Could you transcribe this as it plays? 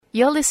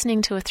You're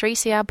listening to a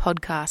 3CR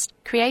podcast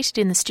created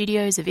in the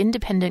studios of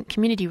independent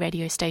community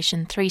radio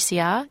station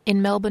 3CR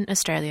in Melbourne,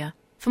 Australia.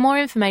 For more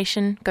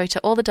information, go to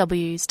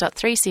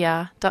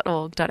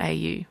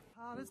allthews.3cr.org.au.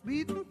 It's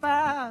beating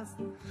fast,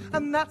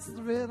 and that's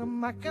the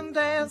rhythm I can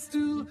dance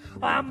to.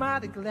 I'm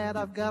mighty glad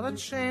I've got a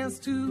chance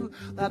to.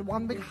 That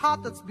one big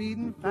heart that's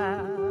beating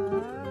fast.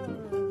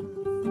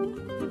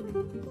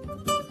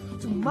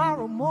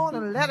 Tomorrow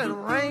morning let it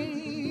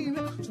rain,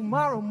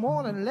 tomorrow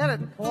morning let it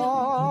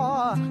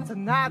pour.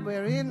 Tonight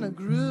we're in the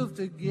groove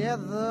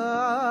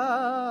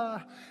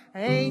together.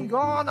 Ain't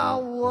gonna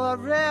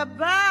worry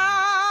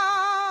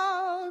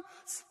about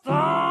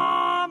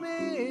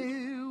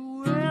stormy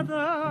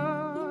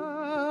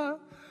weather.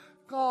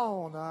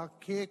 Gonna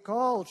kick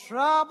old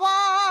trouble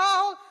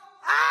out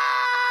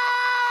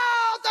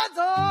the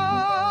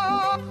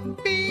door.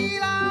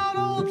 Beat out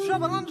old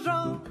trouble on the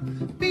drum.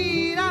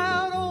 Beat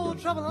out old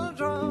trouble on the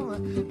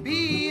drum.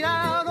 Beat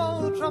out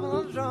old trouble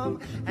on the drum.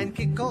 And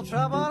kick old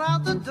trouble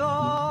out the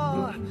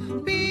door.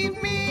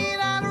 Beat me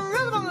that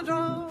rhythm on the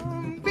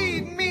drum.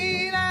 Beat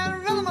me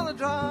that rhythm on the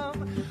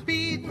drum.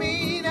 Beat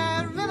me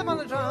that rhythm on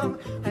the drum.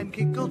 And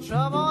kick old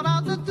trouble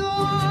out the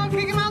door.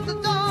 Kick him out the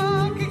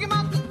door. Kick him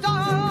out the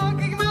door.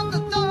 Kick him out the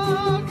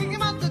door. Kick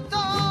him out the door.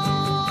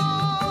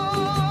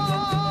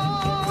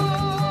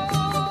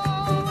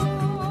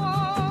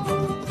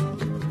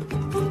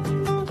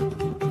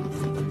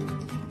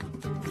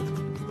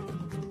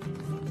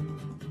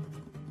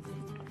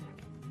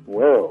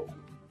 Well,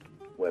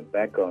 we're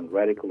back on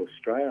Radical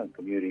Australia on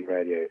Community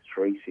Radio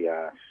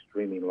 3CR,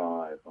 streaming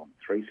live on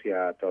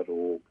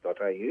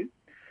 3cr.org.au.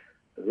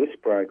 This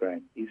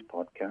program is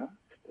podcast.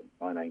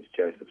 My name's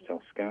Joseph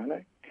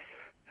Toscano.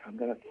 I'm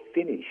going to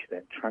finish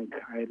that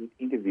truncated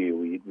interview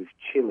we did with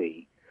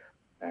Chili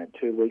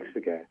 2 weeks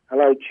ago.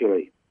 Hello,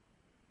 Chili.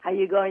 How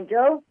you going,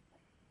 Joe?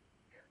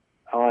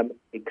 I'm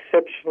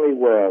exceptionally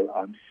well.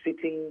 I'm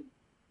sitting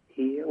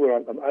here where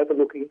I'm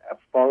overlooking a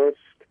forest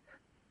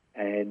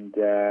and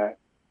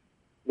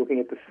looking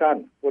at the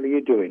sun. What are you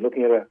doing?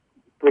 Looking at a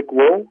brick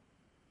wall?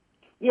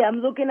 Yeah, I'm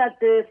looking at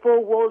the four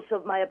walls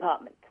of my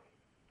apartment.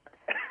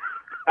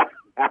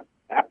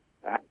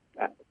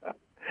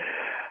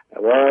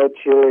 Well,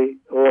 Chili,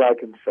 all I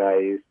can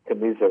say is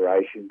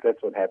commiserations.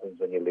 That's what happens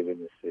when you live in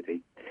the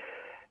city.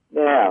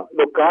 Now,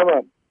 look,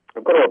 I've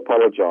got to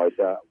apologise.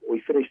 We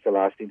finished the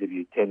last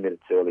interview 10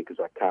 minutes early because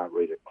I can't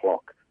read a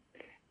clock.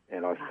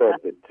 And I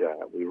felt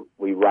that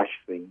we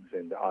rushed things,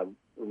 and I'm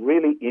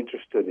really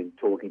interested in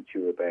talking to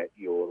you about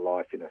your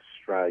life in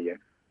Australia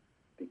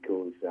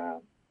because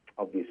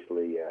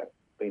obviously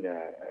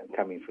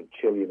coming from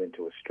Chile and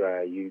into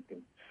Australia, you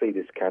can see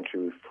this country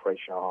with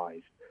fresh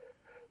eyes.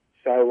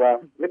 So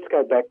let's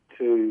go back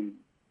to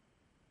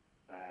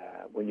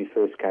when you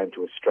first came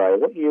to Australia.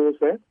 What year was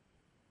that?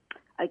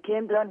 I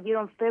came down here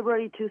on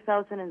February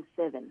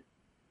 2007.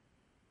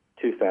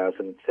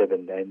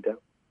 2007, and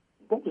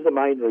what was the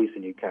main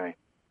reason you came?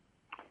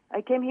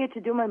 I came here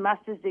to do my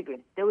master's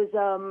degree. There was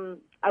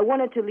I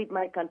wanted to leave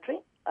my country.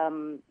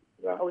 Right.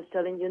 I was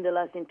telling you in the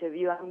last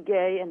interview, I'm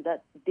gay, and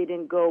that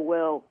didn't go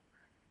well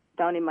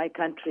down in my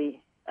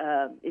country.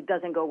 It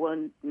doesn't go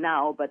well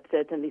now, but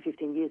certainly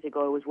 15 years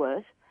ago it was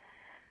worse.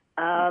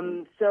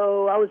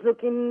 So I was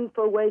looking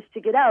for ways to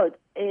get out.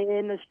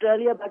 In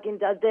Australia, back in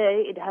that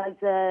day, it has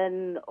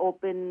an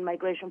open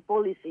migration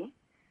policy,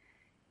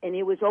 and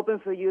it was open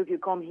for you if you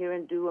come here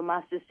and do a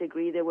master's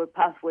degree. There were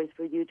pathways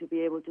for you to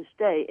be able to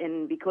stay.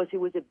 And because it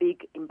was a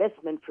big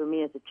investment for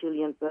me as a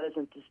Chilean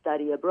person to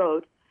study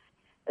abroad,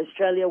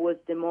 Australia was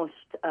the most,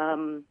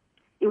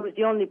 it was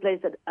the only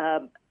place that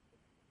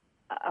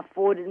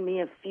afforded me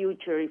a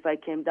future if I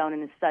came down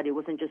and study. It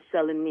wasn't just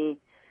selling me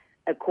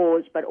a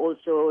course, but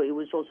also it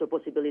was also a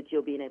possibility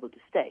of being able to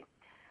stay.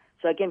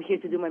 So I came here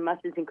to do my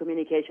master's in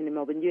communication in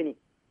Melbourne Uni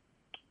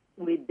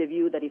with the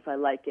view that if I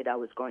liked it, I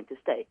was going to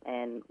stay.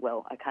 And,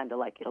 well, I kind of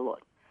like it a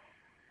lot.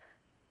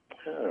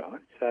 All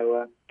right.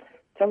 So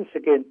tell us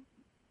again,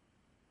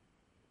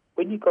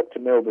 when you got to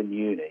Melbourne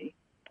Uni,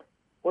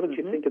 what did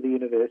you think of the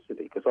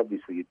university? Because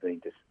obviously you'd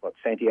been to,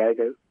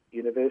 Santiago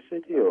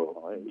University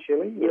or in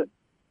Chile? Yeah.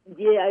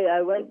 Yeah,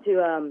 I went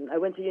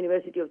to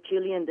University of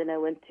Chile, and then I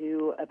went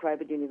to a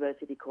private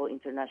university called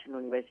International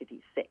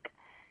University, SEC.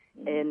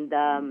 And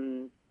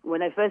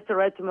when I first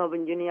arrived to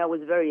Melbourne Uni, I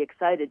was very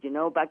excited. You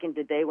know, back in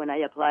the day when I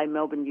applied,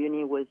 Melbourne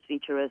Uni was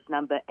featured as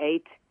number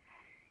 8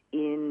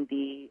 in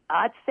the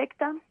arts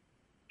sector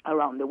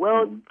around the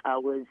world. I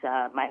was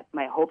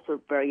my hopes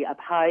were very up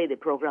high. The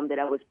program that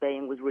I was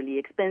paying was really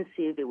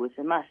expensive. It was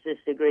a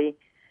master's degree.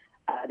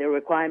 The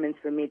requirements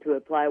for me to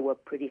apply were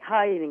pretty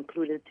high. It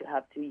included to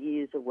have 2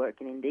 years of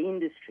working in the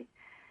industry.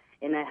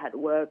 And I had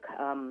work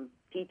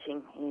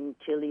teaching in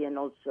Chile and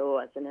also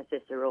as a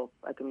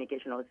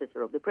communicational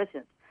assessor of the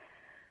president.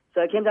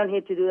 So I came down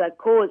here to do that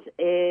course,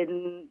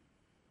 and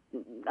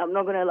I'm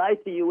not going to lie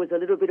to you, it was a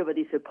little bit of a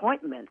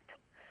disappointment.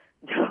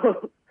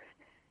 Well,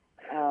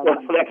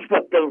 that's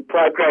what the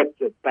program's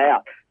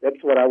about.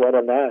 That's what I want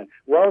to know.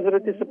 Why was it a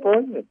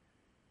disappointment?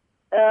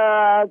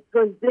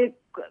 Because the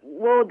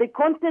Well, the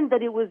content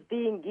that it was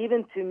being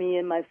given to me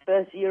in my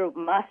first year of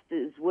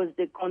master's was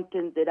the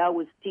content that I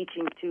was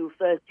teaching to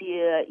first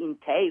year in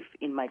TAFE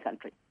in my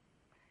country.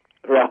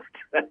 Right.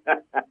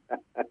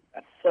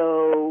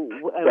 So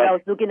when I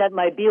was looking at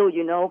my bill,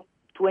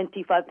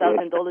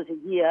 $25,000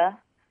 a year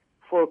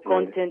for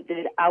content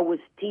that I was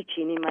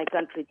teaching in my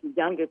country to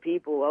younger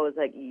people, I was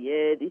like,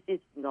 yeah, this is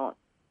not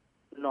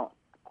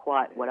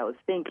quite what I was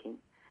thinking.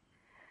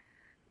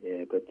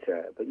 Yeah,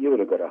 but you would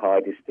have got a high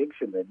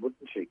distinction then,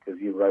 wouldn't you?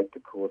 Because you wrote the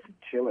course in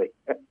Chile.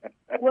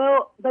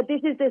 Well, but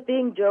this is the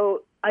thing,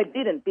 Joe. I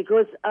didn't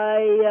because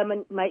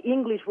my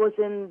English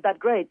wasn't that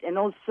great. And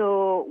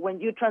also, when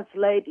you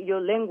translate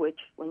your language,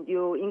 when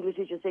your English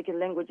is your second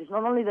language, it's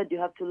not only that you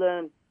have to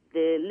learn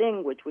the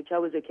language, which I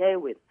was okay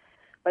with,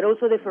 but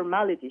also the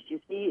formalities.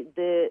 You see,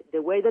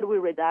 the way that we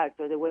redact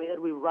or the way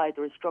that we write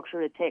or structure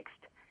a text,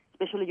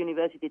 especially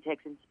university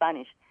text in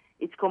Spanish,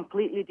 it's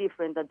completely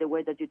different than the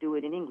way that you do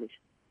it in English.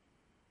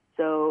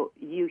 So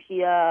you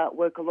here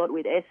work a lot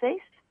with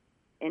essays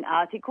and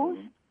articles.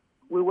 Mm-hmm.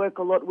 We work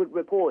a lot with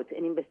reports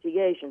and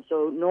investigations.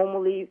 So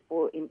normally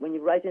when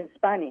you write in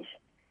Spanish,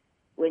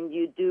 when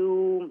you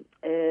do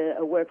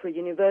a work for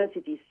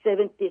university,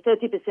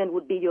 30%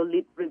 would be your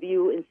lit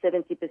review and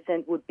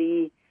 70% would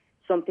be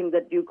something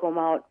that you come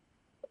out,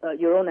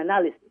 your own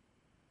analysis.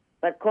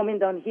 But coming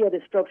down here,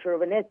 the structure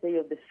of an essay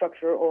or the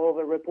structure of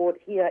a report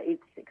here,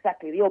 it's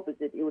exactly the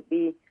opposite. It would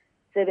be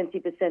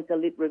 70% a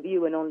lit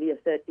review and only a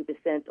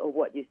 30% of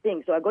what you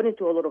think. So I got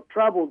into a lot of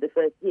trouble the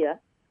first year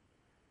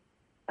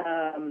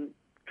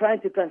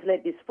trying to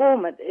translate this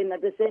format. And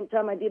at the same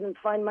time, I didn't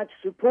find much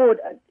support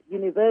at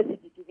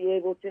university to be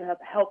able to have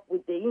help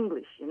with the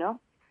English,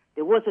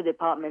 There was a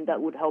department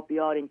that would help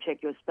you out and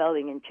check your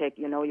spelling and check,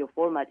 your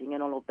formatting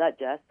and all of that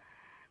jazz.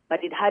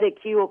 But it had a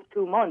queue of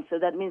 2 months, so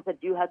that means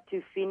that you had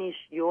to finish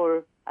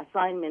your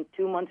assignment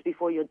 2 months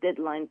before your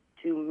deadline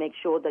to make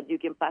sure that you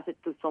can pass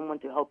it to someone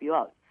to help you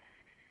out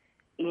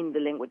in the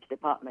language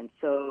department.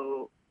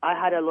 So I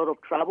had a lot of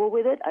trouble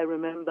with it. I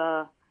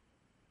remember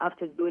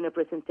after doing a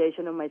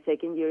presentation on my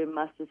second year in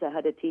master's, I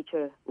had a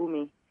teacher,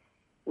 Umi,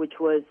 which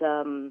was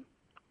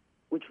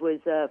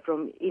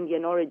from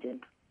Indian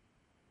origin.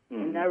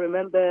 Mm-hmm. And I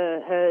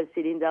remember her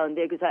sitting down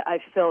there because I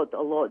felt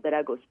a lot that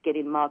I was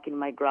getting marked in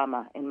my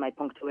grammar and my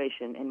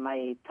punctuation and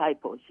my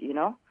typos,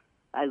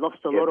 I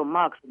lost a lot of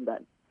marks in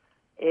that.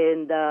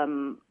 And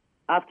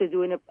after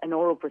doing an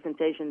oral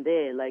presentation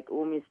there, like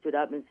Umi stood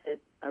up and said,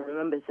 I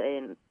remember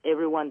saying,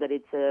 everyone that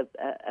it's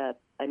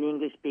an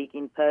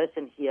English-speaking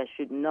person here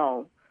should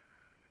know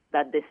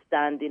that they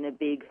stand in a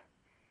big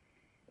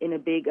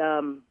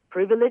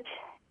privilege,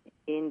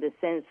 in the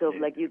sense of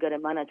like you got a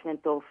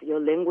management of your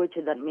language,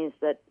 and that means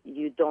that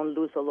you don't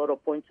lose a lot of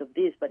points of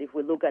this. But if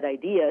we look at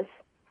ideas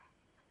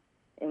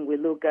and we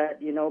look at,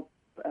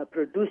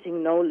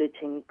 producing knowledge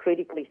and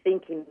critically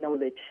thinking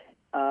knowledge,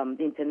 the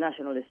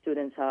international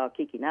students are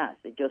kicking ass.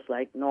 They're just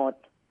like not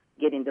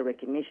getting the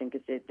recognition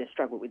because they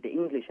struggle with the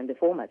English and the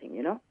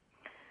formatting,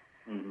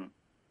 Mm-hmm.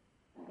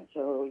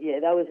 So, yeah,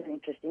 that was an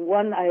interesting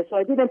one. So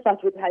I didn't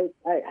start with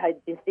high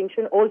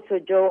distinction. Also,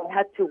 Joe, I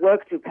had to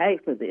work to pay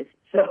for this.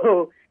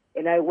 So...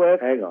 And I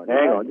worked. Hang on.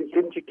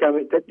 Didn't you come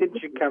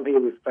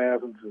here with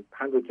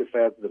hundreds of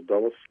thousands of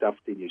dollars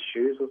stuffed in your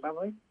shoes or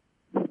something?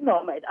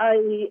 No, mate.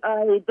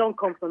 I don't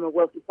come from a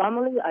wealthy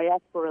family. I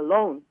asked for a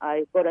loan.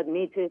 I got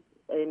admitted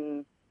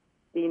in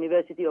the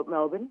University of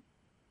Melbourne,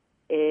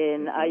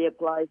 and I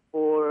applied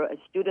for a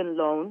student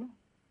loan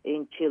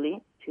in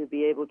Chile to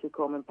be able to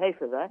come and pay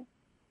for that.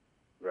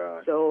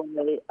 Right. So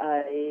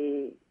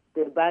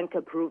the bank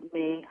approved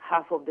me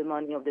half of the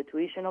money of the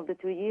tuition of the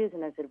 2 years,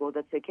 and I said, well,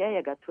 that's okay.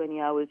 I got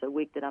 20 hours a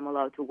week that I'm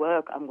allowed to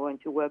work. I'm going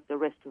to work the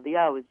rest of the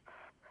hours.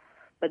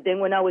 But then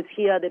when I was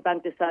here, the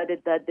bank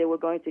decided that they were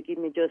going to give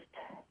me just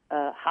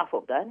half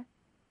of that.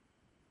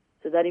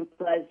 So that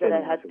implies that I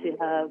had to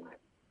have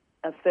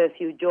a fair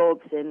few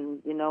jobs,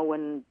 and,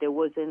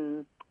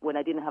 when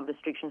I didn't have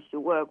restrictions to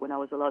work, when I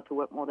was allowed to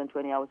work more than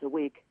 20 hours a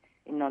week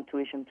in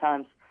non-tuition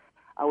times,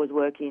 I was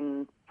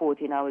working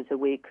 14 hours a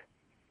week.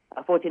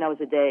 14 hours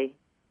a day,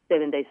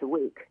 7 days a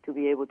week, to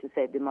be able to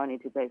save the money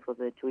to pay for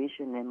the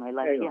tuition and my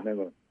life. Hang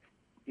on.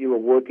 You were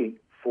working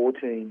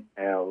 14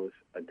 hours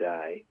a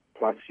day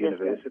plus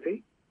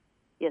university?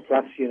 Yes.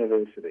 Plus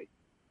university.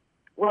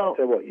 Well,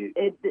 so what you?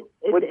 It's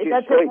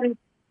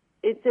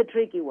a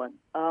tricky one.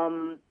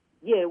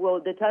 Well,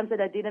 the times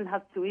that I didn't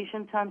have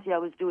tuition times, I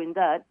was doing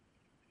that.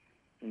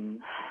 Mm.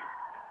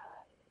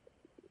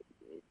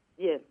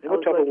 Yeah. And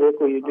what type of work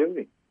were you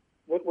doing?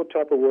 What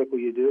type of work were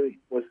you doing?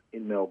 Was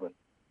in Melbourne?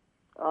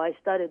 I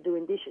started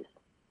doing dishes.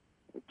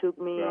 It took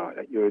me.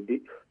 Right,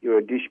 you're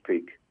a dish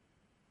pig.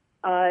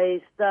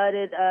 I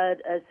started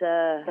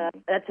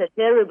that's a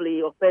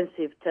terribly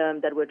offensive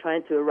term that we're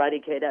trying to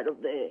eradicate out of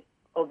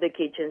the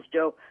kitchens,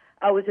 Joe.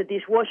 I was a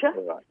dishwasher,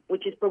 right,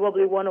 which is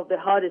probably one of the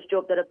hardest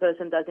jobs that a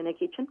person does in a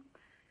kitchen.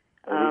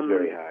 It is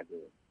very hard.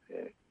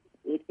 Yeah.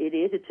 It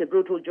is. It's a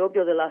brutal job.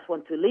 You're the last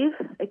one to leave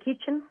a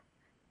kitchen,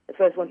 the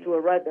first one to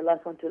arrive, the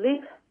last one to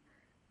leave.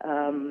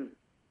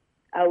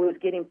 I was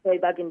getting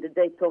paid back in the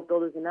day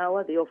 $12 an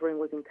hour. The offering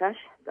was in cash.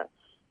 That's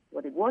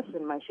what it was.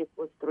 And my shift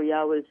was 3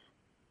 hours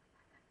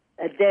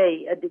a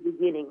day at the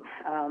beginning.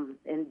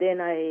 And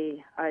then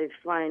I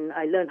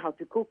learned how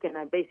to cook, and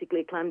I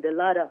basically climbed the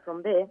ladder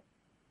from there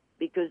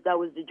because that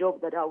was the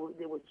job that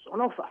it was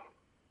on offer.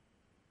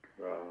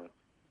 Right.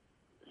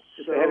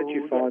 So how did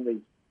you find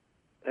these?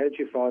 How did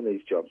you find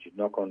these jobs? You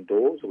knock on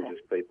doors, or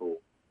just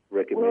people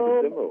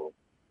recommended them, or?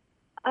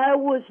 I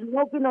was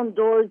knocking on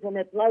doors and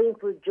applying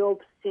for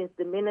jobs since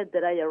the minute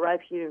that I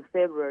arrived here in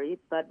February.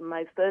 But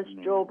my first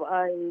job,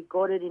 I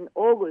got it in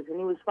August, and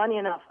it was funny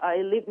enough. I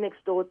lived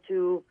next door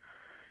to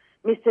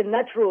Mr.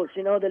 Naturals,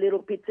 you know, the little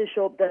pizza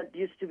shop that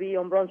used to be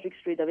on Brunswick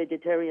Street, a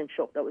vegetarian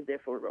shop that was there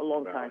for a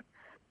long time.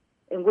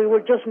 And we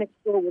were just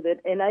next door with it.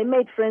 And I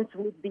made friends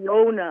with the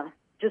owner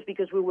just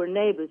because we were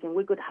neighbors, and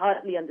we could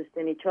hardly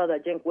understand each other.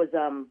 Cenk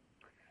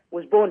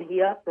was born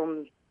here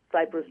from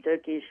Cyprus,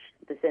 Turkish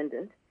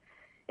descendant.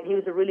 And he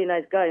was a really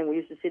nice guy, and we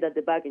used to sit at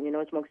the back and, you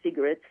know, smoke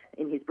cigarettes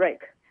in his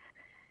break.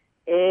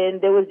 And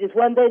there was this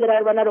one day that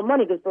I ran out of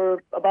money because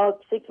for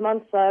about 6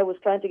 months I was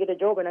trying to get a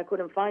job and I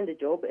couldn't find a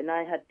job, and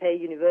I had paid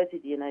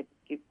university and I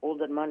give all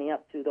that money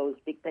up to those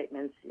big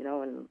payments, you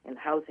know, and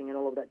housing and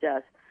all of that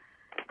jazz.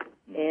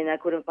 And I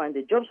couldn't find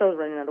a job, so I was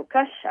running out of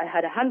cash. I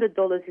had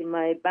 $100 in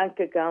my bank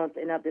account,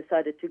 and I've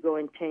decided to go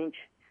and change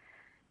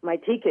my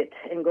ticket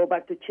and go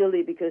back to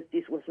Chile because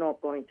this was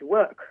not going to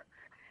work.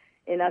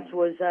 And as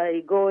was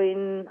I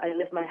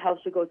left my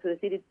house to go to the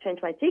city to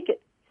change my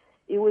ticket.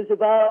 It was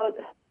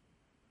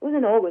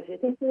in August, I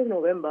think it was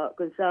November,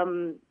 because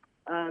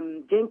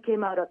Cenk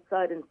came out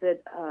outside and said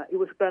it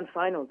was grand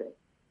final day.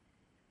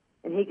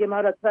 And he came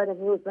out outside and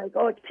he was like,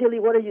 "Oh, Chile,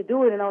 what are you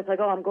doing?" And I was like,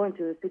 "Oh, I'm going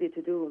to the city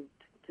to do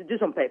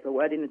some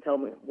paperwork." I didn't tell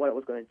me what I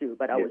was going to do,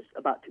 but I was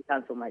about to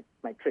cancel my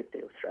trip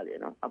to Australia, you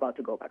know, about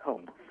to go back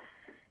home.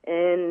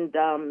 And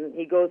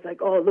he goes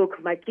like, "Oh,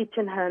 look, my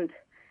kitchen hand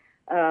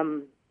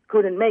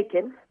couldn't make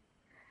it,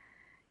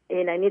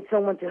 and I need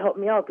someone to help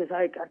me out because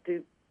I got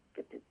to.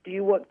 Do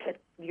you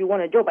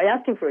want a job?" I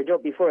asked him for a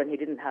job before, and he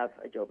didn't have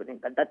a job.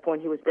 And at that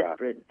point, he was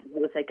desperate. He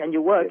was like, "Can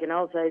you work?" And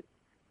I was like,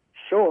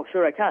 "Sure,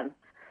 I can."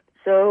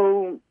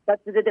 So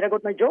that's the day that I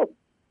got my job,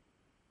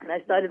 and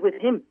I started with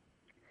him.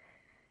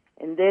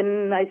 And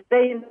then I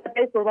stayed in that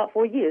place for about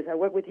 4 years. I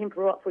worked with him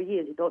for about 4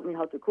 years. He taught me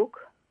how to cook.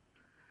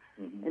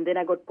 Mm-hmm. And then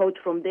I got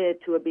poached from there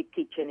to a big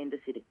kitchen in the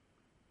city.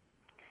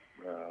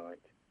 Right.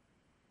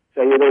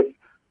 So you lived.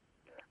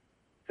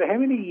 So how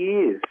many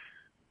years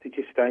did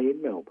you stay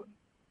in Melbourne?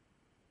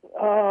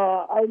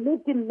 I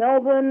lived in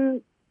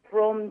Melbourne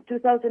from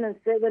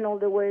 2007 all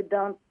the way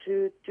down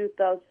to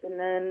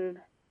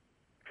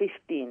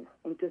 2015.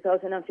 In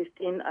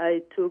 2015,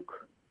 I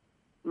took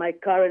my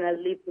car and I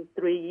lived for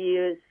 3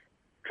 years,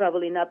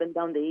 traveling up and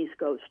down the East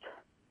Coast.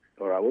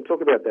 All right, we'll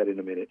talk about that in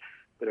a minute.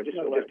 But I'm just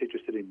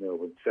interested in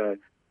Melbourne. So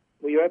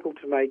were you able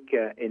to make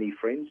any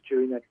friends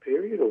during that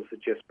period, or was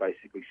it just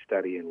basically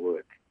study and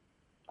work?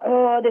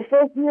 The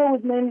first year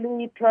was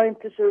mainly trying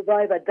to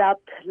survive,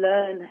 adapt,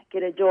 learn,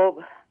 get a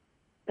job,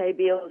 pay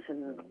bills,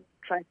 and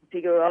trying to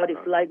figure out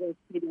if license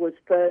speed was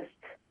first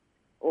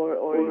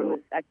or it was.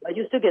 I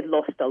used to get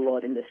lost a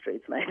lot in the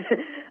streets, man.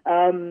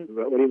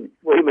 What do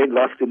you mean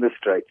lost in the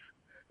streets?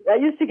 I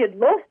used to get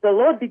lost a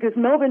lot because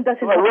Melbourne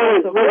doesn't have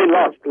really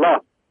lost.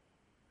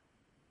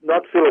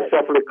 Not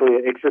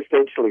philosophically,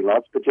 existentially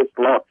lost, but just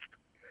lost.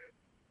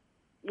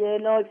 Yeah,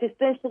 no,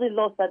 existentially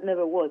lost that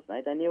never was,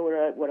 right? I knew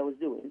what I was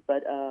doing,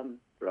 but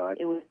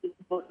it was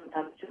difficult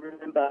sometimes to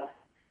remember,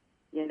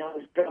 you know, it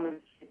was drum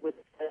and with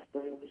the test,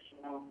 or it was,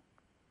 you know,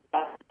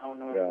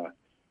 background or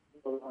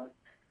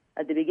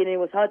at the beginning it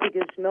was hard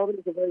because Melbourne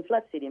is a very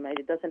flat city, mate.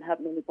 It doesn't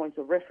have many points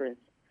of reference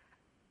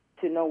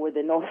to know where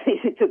the north is.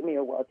 It took me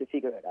a while to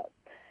figure it out.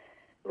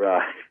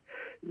 Right.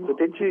 So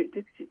did you,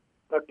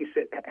 like you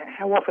said,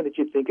 how often did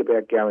you think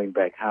about going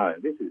back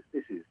home? This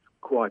is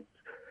quite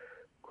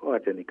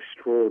an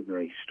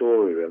extraordinary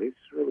story, really.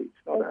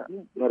 It's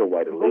not a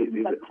way to live,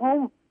 is it?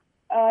 Home,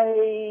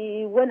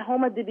 I went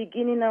home at the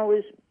beginning.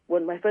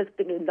 When my first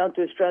ticket down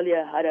to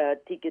Australia, I had a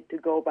ticket to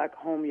go back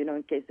home, you know,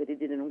 in case that it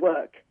didn't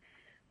work.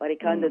 But it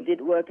kind of did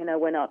work, and I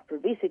went out for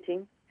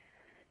visiting.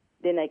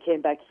 Then I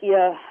came back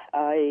here.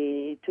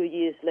 2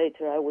 years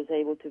later, I was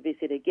able to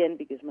visit again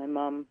because my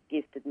mom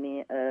gifted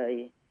me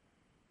a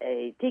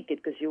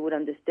ticket, because you would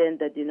understand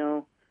that, you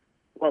know,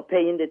 while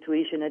paying the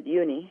tuition at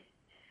uni,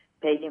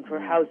 paying for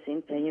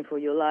housing, paying for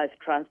your life,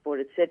 transport,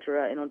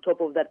 etc., and on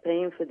top of that,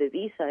 paying for the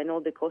visa and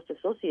all the costs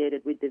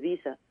associated with the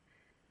visa,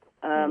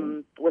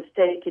 was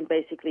taking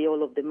basically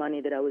all of the money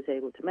that I was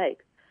able to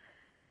make.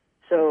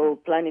 So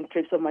planning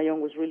trips on my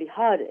own was really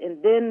hard.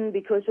 And then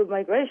because of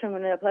migration,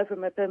 when I applied for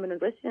my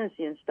permanent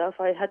residency and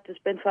stuff, I had to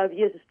spend 5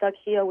 years stuck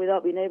here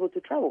without being able to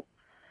travel.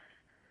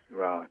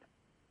 Right.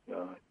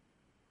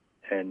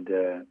 And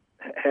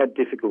how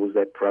difficult was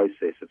that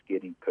process of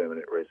getting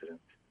permanent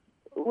residence?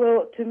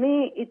 Well, to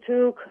me, it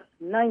took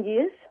 9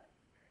 years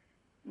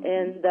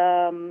and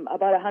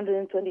about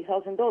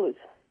 $120,000.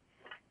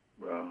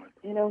 Right.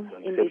 You know,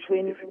 in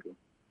between. Difficult.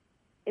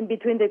 in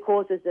between the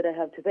courses that I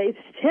have to pay. It's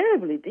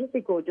terribly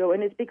difficult, Joe,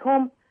 and it's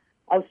become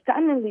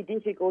outstandingly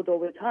difficult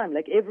over time.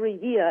 Like every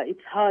year,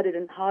 it's harder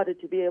and harder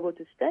to be able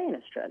to stay in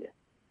Australia.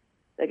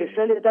 Like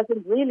Australia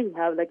doesn't really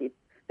have,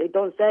 they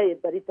don't say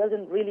it, but it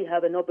doesn't really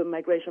have an open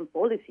migration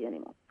policy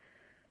anymore.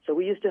 So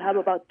we used to have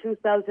about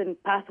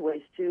 2,000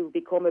 pathways to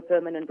become a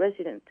permanent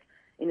resident.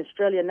 In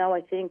Australia now,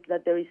 I think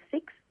that there is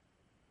 6.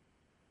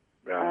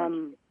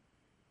 Right.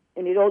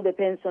 And it all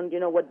depends on,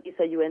 what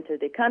visa you enter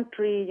the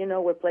country,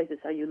 where places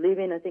are you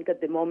living. I think at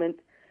the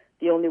moment,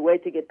 the only way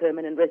to get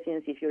permanent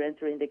residency if you're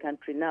entering the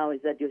country now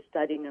is that you're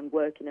studying and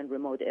working in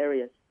remote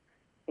areas.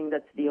 I think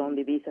that's the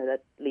only visa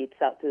that leads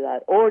up to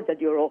that, or that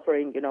you're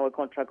offering, a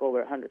contract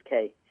over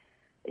 100K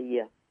a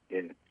year.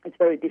 Yeah. It's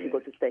very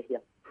difficult to stay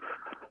here.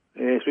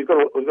 Yes, we've got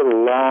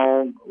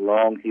a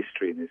long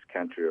history in this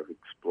country of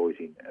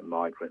exploiting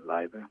migrant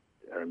labour.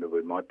 I remember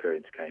when my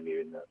parents came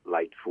here in the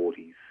late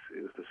 40s,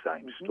 it was the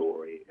same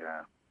story.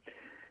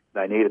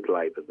 They needed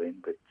labour then,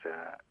 but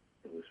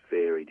it was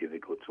very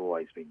difficult. It's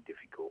always been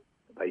difficult.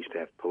 They used to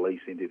have police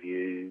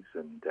interviews,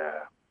 and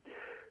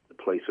the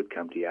police would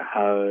come to your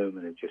home,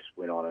 and it just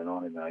went on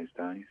in those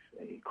days.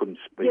 You couldn't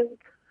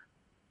speak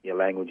your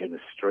language in the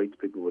streets.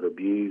 People would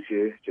abuse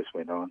you. It just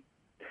went on.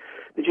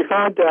 Did you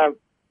find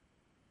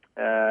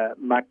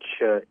much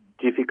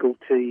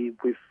difficulty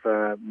with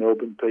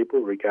Melbourne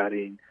people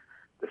regarding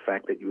the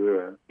fact that you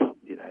were,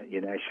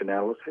 your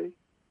nationality?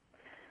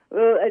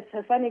 Well, it's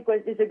a funny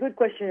question. It's a good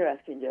question you're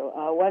asking, Joe.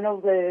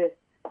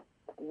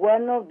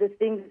 One of the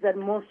things that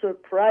most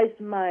surprised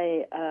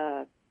my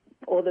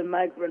other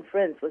migrant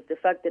friends was the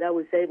fact that I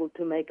was able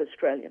to make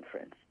Australian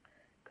friends.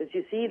 Because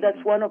you see,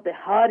 that's one of the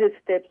hardest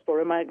steps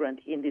for a migrant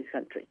in this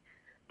country,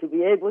 to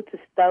be able to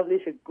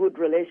establish a good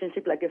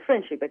relationship, like a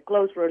friendship, a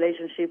close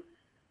relationship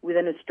with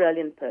an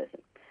Australian person.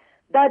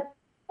 That,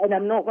 and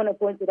I'm not going to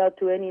point it out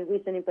to any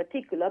reason in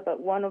particular, but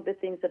one of the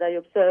things that I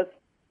observed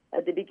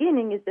at the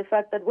beginning is the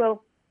fact that,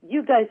 well,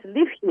 you guys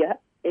live here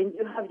and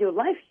you have your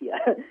life here,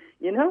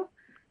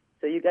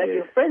 So you got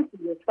your friends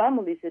and your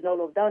families and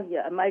all of down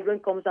here. A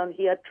migrant comes down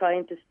here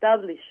trying to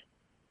establish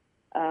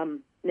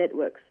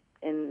networks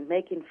and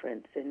making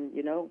friends and,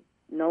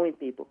 knowing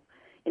people.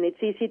 And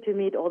it's easy to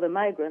meet other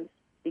migrants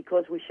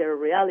because we share a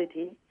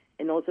reality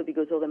and also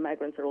because other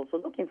migrants are also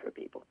looking for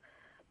people.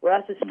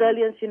 Whereas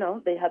Australians,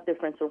 they have their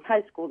friends from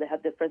high school, they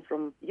have their friends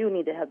from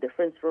uni, they have their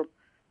friends from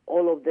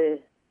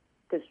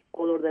because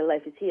all of their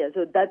life is here.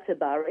 So that's a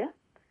barrier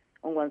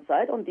on one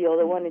side. On the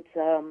other one, it's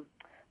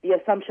the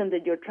assumption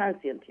that you're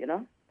transient,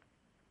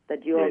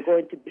 that you are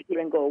going to be here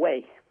and go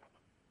away.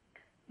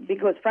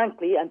 Because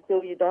frankly,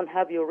 until you don't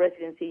have your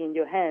residency in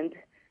your hand,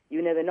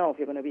 you never know if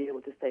you're going to be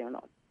able to stay or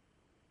not.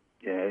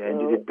 Yeah, and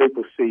did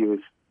people see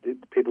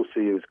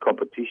you as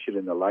competition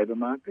in the labour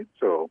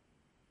markets, or?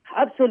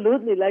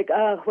 Absolutely. Like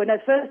when I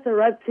first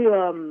arrived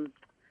to,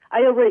 I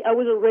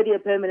was already a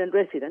permanent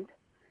resident,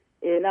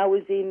 and I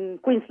was in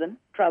Queensland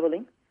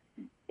traveling,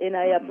 and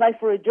I applied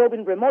for a job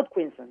in remote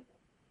Queensland.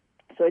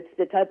 So it's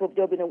the type of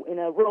job in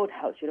a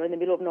roadhouse, in the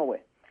middle of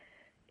nowhere.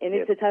 And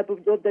it's the type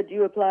of job that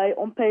you apply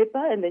on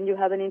paper, and then you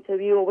have an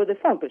interview over the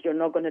phone, because you're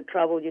not going to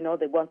travel,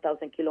 the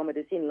 1,000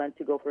 kilometers inland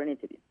to go for an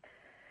interview.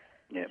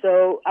 Yep.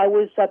 So I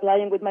was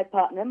applying with my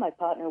partner. My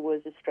partner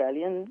was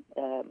Australian,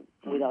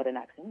 without an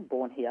accent,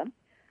 born here.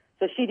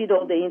 So she did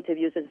all the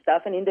interviews and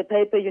stuff. And in the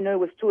paper, it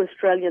was 2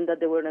 Australian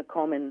that they were going to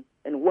come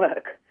and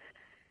work.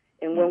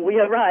 And when we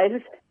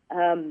arrived,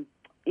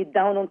 it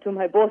dawned onto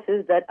my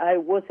bosses that I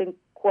wasn't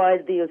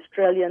quite the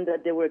Australian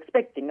that they were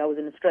expecting. I was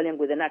an Australian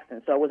with an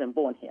accent, so I wasn't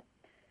born here.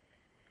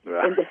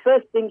 Right. And the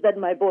first thing that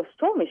my boss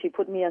told me, she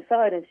put me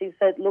aside and she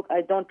said, "Look,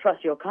 I don't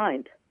trust your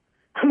kind."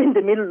 I'm in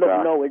the middle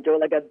of nowhere, Joe.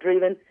 Like I've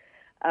driven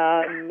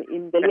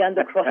in the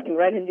Leander Crossing,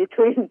 right in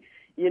between,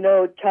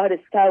 Charters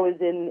Towers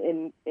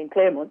in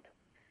Claremont.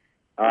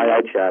 I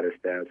know Charters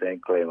Towers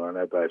and Claremont.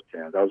 I know both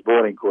towns. I was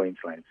born in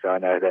Queensland, so I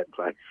know that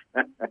place.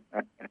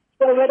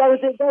 So when I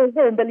was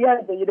there in the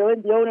Leander,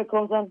 and the owner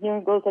comes on here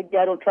and goes like,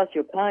 "Yeah, I don't trust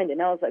your kind."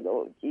 And I was like,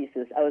 "Oh,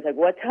 Jesus." I was like,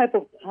 "What type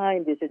of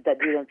kind is it that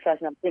you don't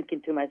trust?" And I'm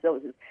thinking to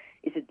myself,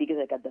 is it because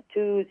I got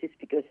tattoos? Is it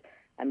because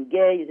I'm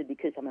gay? Is it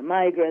because I'm a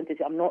migrant?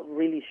 I'm not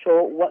really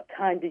sure. What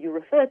kind do you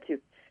refer to?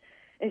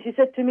 And she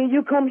said to me,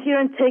 "You come here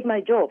and take my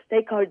jobs,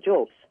 take our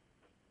jobs."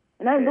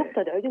 And I looked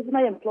at her. This is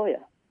my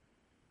employer.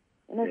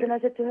 And then I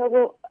said to her,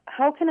 "Well,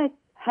 how can I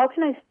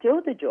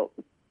steal the job?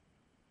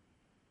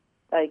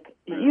 Like,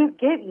 you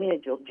gave me a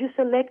job. You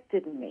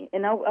selected me.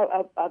 And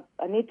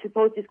I need to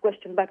pose this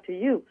question back to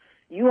you.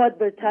 You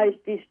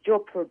advertised this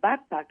job for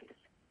backpackers.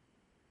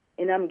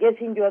 And I'm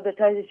guessing you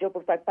advertised this job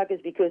for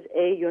backpackers because,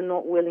 A, you're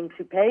not willing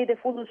to pay the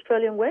full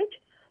Australian wage,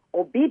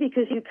 or B,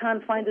 because you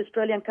can't find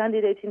Australian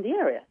candidates in the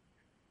area.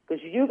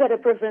 Because you got a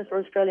preference for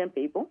Australian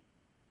people,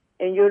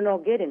 and you're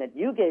not getting it.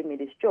 You gave me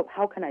this job.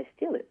 How can I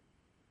steal it?"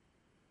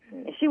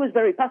 And she was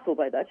very puzzled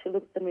by that. She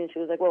looked at me and she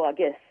was like, "Well, I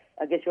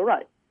guess you're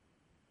right."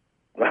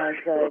 And I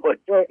was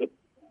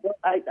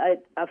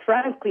like,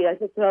 frankly, I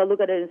said to her,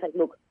 look at it and said,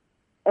 "Look,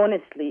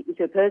 honestly, if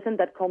a person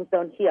that comes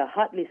down here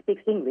hardly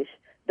speaks English,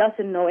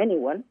 doesn't know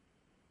anyone,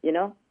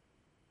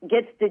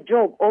 gets the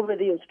job over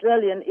the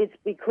Australian, it's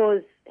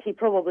because he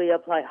probably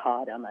applied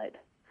harder, mate.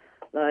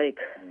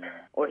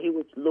 Or he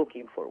was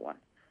looking for one.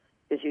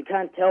 Because you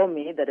can't tell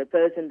me that a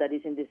person that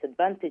is in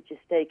disadvantage is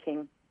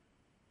taking,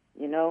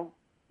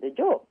 the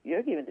job.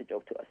 You're giving the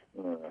job to us.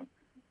 Mm.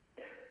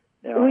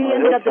 We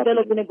ended up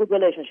developing a good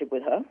relationship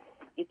with her.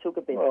 It took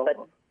a bit, but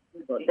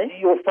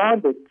you'll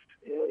find that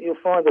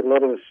a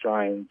lot of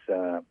Australians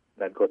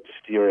they've got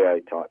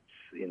stereotypes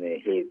in their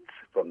heads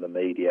from the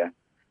media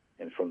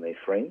and from their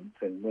friends,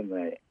 and when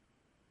they're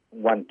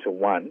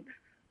one-to-one,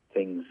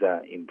 things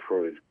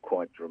improve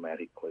quite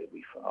dramatically.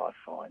 I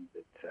find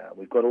that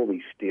we've got all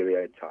these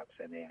stereotypes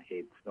in our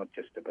heads, not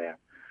just about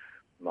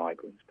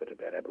migrants, but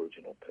about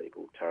Aboriginal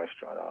people, Torres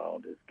Strait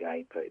Islanders,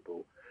 gay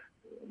people.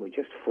 We're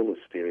just full of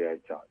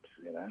stereotypes,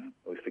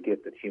 We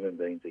forget that human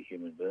beings are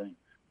human beings.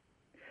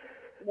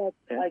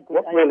 I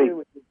agree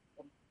with you.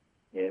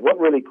 Yeah, what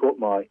really caught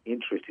my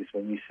interest is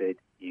when you said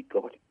you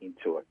got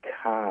into a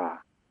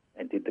car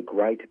and did the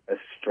Great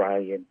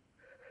Australian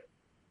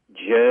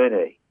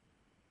Journey,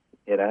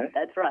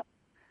 That's right.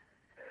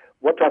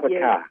 What type of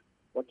car?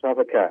 What type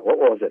of car? What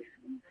was it?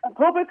 A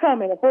proper car,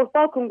 man, a Ford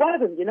Falcon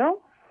wagon,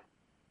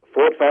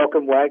 Ford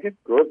Falcon wagon?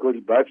 Good.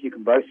 You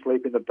can both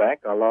sleep in the back.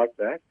 I like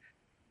that.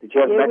 Did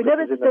you have we never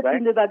mattresses slept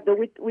in the back? though.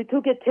 We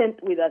took a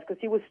tent with us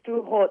because it was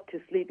too hot to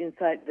sleep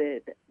inside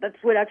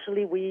that's where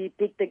actually we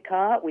picked the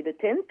car with a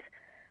tent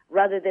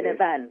rather than a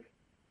van.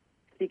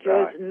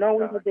 Because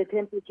knowing that the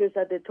temperatures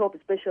at the top,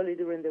 especially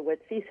during the wet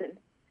season,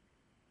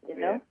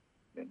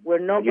 we're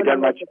not going to...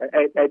 Much?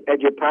 Had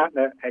your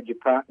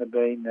partner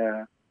been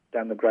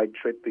done the great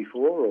trip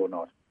before or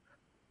not?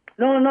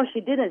 No, she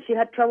didn't. She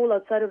had traveled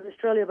outside of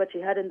Australia, but she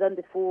hadn't done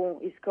the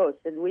full East Coast.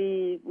 And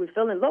we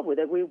fell in love with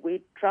it.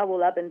 We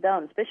traveled up and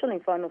down, especially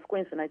in Far North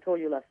Queensland. I told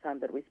you last time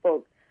that we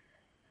spoke.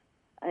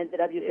 I ended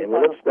up using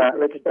let's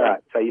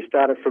start. So you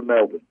started from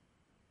Melbourne?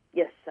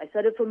 Yes, I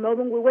started from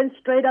Melbourne. We went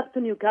straight up to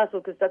Newcastle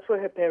because that's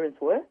where her parents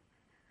were.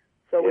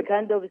 So we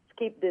kind of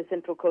skipped the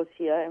Central Coast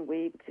here, and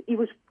it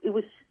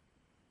was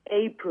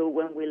April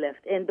when we left,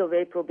 end of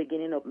April,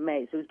 beginning of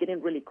May. So it was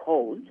getting really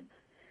cold.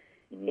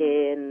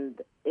 And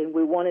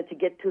we wanted to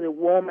get to the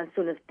warm as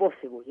soon as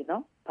possible,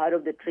 Part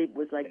of the trip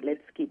was like,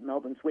 let's skip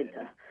Melbourne's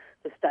winter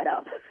to start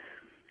up.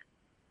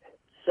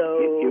 So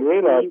you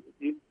realise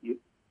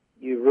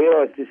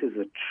this is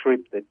a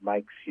trip that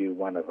makes you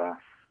one of us.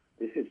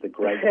 This is the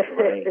great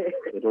dream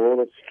that all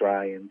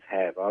Australians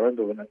have. I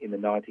remember in the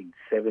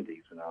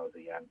 1970s when I was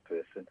a young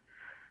person,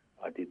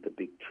 I did the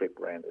big trip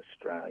around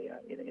Australia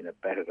in a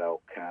battered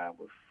old car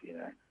with,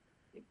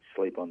 you'd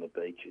sleep on the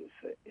beaches.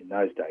 In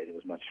those days it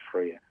was much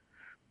freer.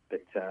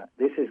 But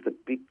this is the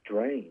big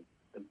dream,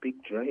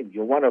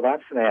 You're one of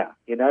us now.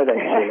 You know that,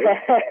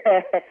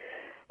 Julie.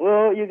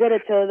 Well, you got to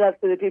tell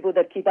that to the people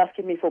that keep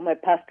asking me for my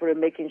passport and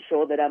making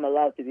sure that I'm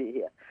allowed to be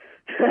here.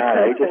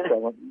 No,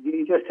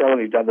 you just tell them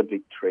you've done the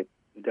big trip.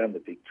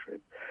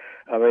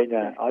 I mean,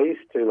 I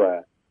used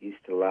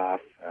to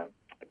laugh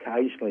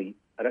occasionally.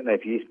 I don't know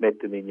if you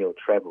met them in your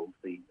travels.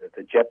 The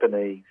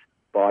Japanese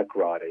bike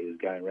rider who was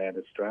going around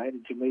Australia.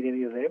 Did you meet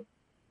any of them?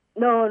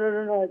 No,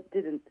 I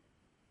didn't.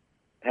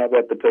 How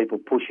about the people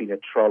pushing a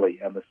trolley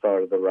on the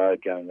side of the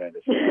road going around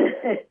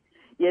Australia?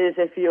 Yeah,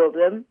 there's a few of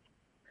them,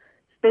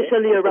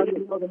 especially around the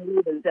northern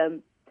rivers.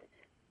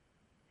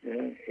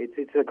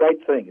 It's a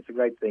great thing.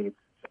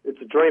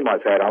 It's a dream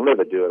I've had. I'll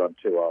never do it. I'm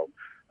too old.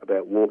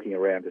 About walking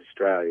around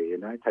Australia,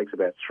 it takes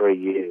about 3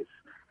 years.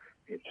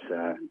 It's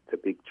a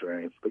big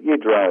dream. But you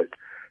drove.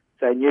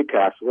 So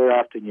Newcastle. Where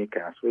after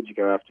Newcastle? Where'd you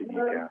go after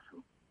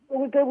Newcastle?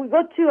 We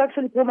got to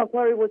actually Port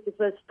Macquarie was the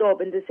first stop,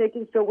 and the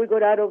second stop we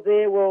got out of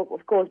there, well,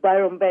 of course,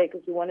 Byron Bay,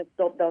 because we want to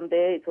stop down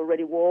there. It's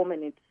already warm,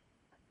 and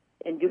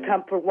you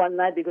camp for one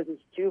night because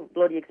it's too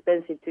bloody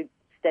expensive to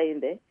stay in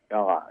there.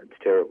 Oh, it's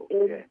terrible.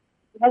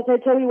 As I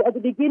tell you, at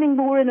the beginning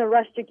we were in a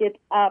rush to get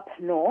up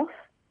north,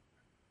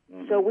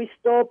 so we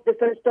stopped. The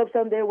first stops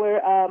down there were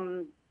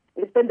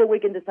we spent the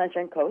week in the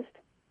Sunshine Coast.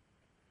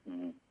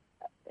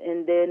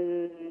 And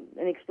then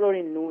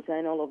exploring Noosa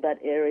and all of that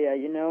area,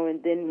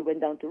 and then we went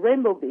down to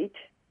Rainbow Beach.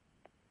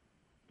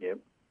 Yep.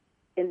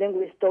 And then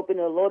we stopped in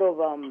a lot of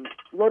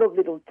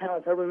little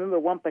towns. I remember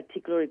one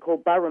particularly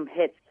called Barham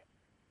Heads.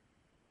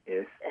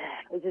 Yes.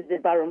 Which is the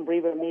Barham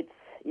River meets,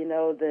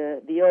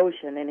 the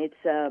ocean, and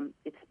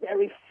it's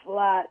very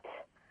flat,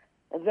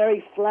 a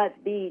very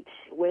flat beach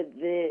where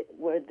the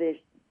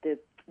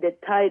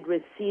tide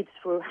recedes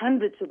for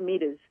hundreds of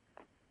meters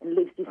and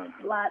leaves this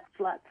flat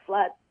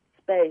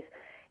space.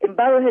 And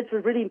Barrow Heads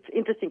was really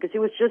interesting because it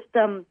was just,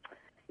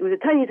 it was a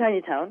tiny, tiny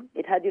town.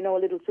 It had, a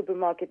little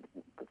supermarket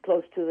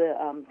close to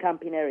the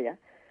camping area.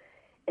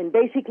 And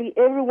basically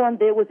everyone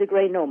there was a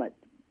grey nomad.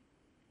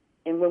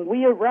 And when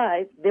we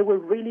arrived, they were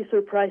really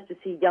surprised to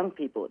see young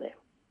people there.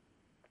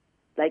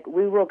 Like,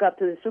 we walked up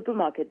to the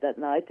supermarket that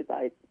night to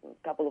buy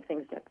a couple of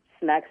things, like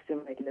snacks to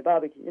make in the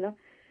barbecue,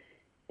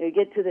 You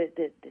get to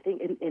the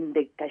thing, and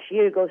the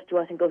cashier goes to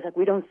us and goes like,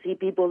 we don't see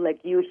people like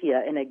you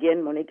here. And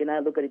again, Monique and I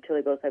look at each other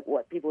and goes like,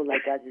 what? People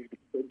like us is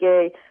because we're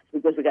gay, it's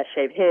because we got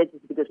shaved heads,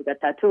 it's because we got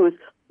tattoos.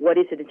 What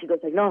is it? And she goes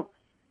like, no,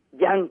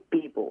 young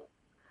people.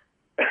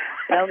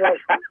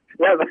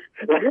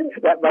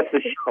 that must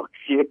have shocked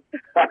you.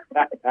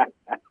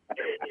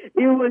 It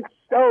was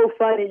so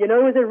funny. It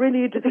was a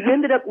really interesting.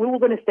 We were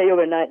going to stay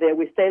overnight there.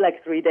 We stayed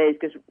like 3 days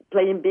because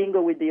playing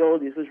bingo with the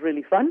oldies was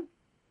really fun.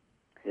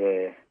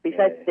 Yeah.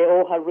 Besides, they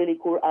all had really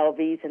cool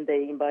RVs, and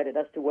they invited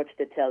us to watch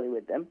the telly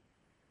with them.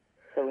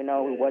 So we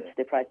watched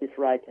The Price is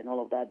Right and all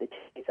of that, the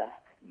chaser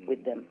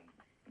with them.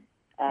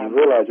 You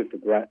realise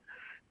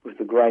with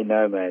the grey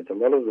nomads, a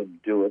lot of them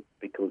do it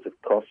because of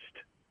cost.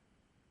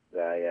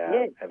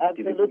 They have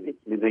difficulty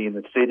living in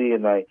the city,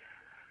 and they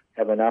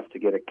have enough to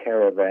get a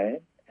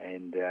caravan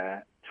and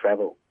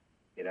travel,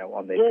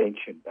 on their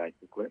pension,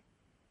 basically.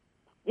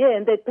 Yeah,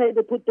 and they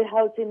put the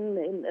house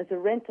in as a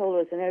rental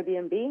or as an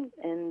Airbnb,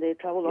 and they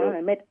travel around.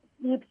 I met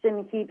heaps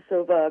and heaps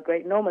of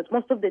great nomads.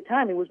 Most of the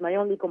time, it was my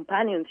only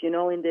companions,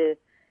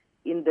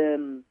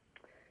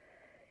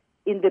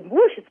 in the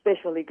bush,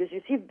 especially, because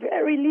you see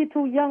very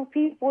little young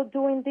people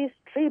doing this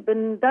trip,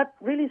 and that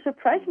really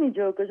surprised me,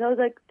 Joe, because I was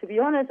like, to be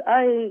honest,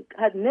 I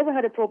had never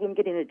had a problem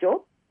getting a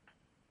job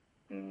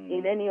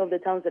in any of the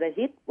towns that I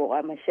hit. Well,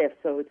 I'm a chef,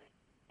 so it's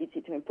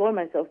easy to employ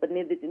myself, but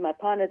neither did my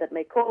partner that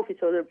make coffee,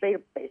 so they're very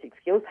basic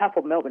skills. Half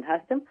of Melbourne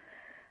has them.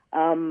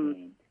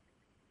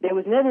 There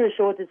was never a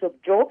shortage of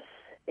jobs,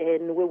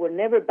 and we were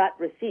never bad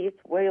received,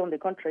 way on the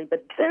contrary,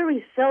 but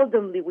very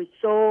seldomly we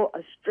saw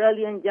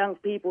Australian young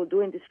people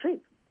doing this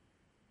trip.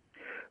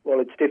 Well,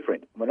 it's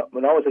different. When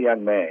I was a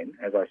young man,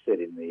 as I said,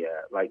 in the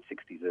late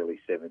 60s, early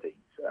 70s,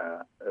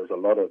 there was a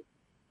lot of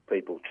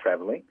people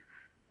travelling.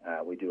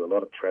 We do a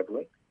lot of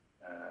travelling.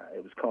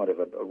 It was kind of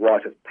a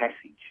rite of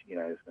passage,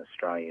 as an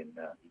Australian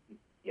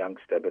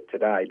youngster. But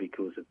today,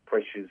 because of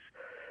pressures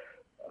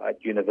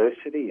at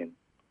university and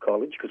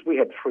college, because we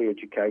had free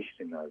education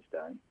in those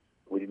days,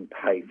 we didn't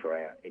pay for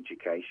our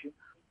education.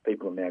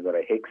 People have now got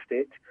a HECS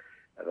debt.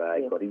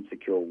 They've got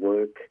insecure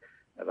work.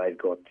 They've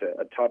got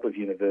a type of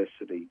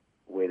university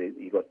where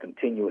you've got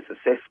continuous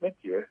assessment.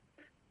 We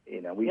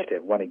used to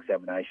have one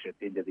examination at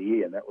the end of the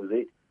year, and that was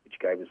it, which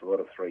gave us a lot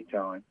of free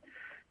time.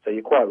 So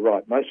you're quite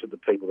right. Most of the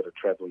people that are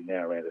travelling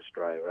now around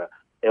Australia are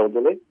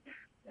elderly,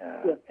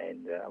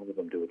 and a lot of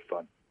them do it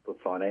for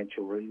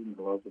financial reasons.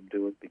 A lot of them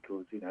do it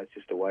because, it's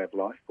just a way of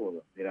life for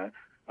them,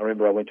 I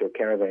remember I went to a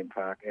caravan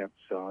park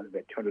outside,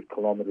 about 200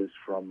 kilometres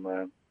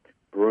from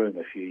Broome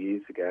a few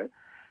years ago.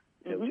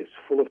 It was just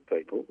full of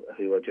people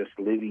who are just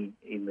living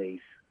in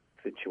these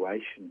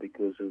situations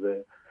because of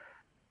the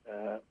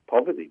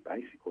poverty,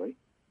 basically.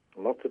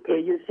 Lots of people.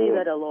 Yeah, you see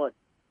that a lot.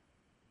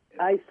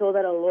 I saw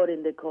that a lot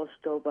in the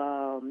coast of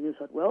New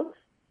South Wales,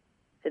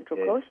 Central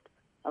Coast,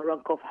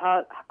 around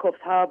Coffs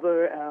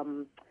Harbour,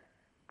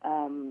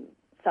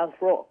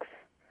 South Rocks,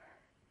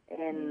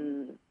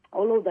 and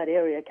all of that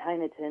area,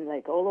 Kyneton,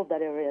 like all of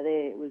that area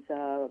there, it was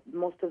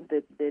most of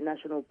the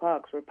national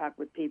parks were packed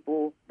with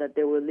people that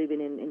they were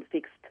living in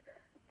fixed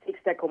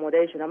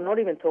accommodation. I'm not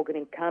even talking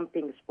in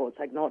camping spots,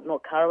 like not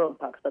caravan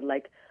parks, but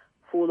like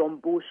full-on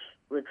bush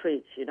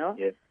retreats,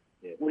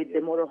 with the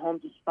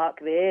motorhomes just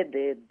parked there,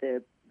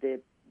 the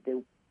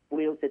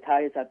wheels, the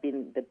tires have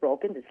been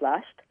broken, they're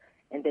slashed,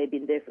 and they've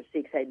been there for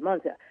 6-8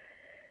 months.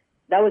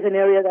 That was an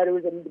area that it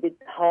was a little bit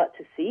hard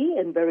to see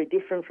and very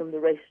different from the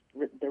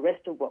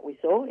rest of what we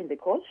saw in the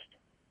coast.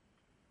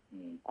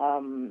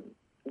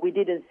 We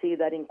didn't see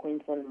that in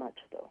Queensland much,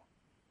 though.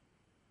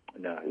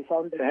 No.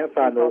 So how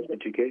far north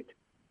did you get?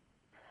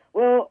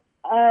 Well,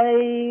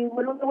 I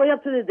went all the way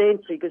up to the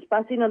Daintree, because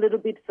passing a little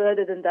bit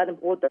further than that in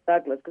Port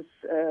Douglas, because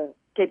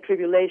Cape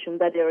Tribulation,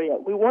 that area.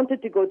 We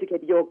wanted to go to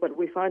Cape York, but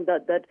we found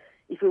out that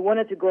if we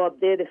wanted to go up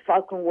there, the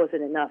Falcon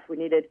wasn't enough. We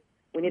needed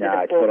a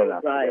 4-wheel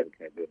drive.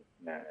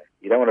 No,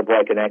 you don't want to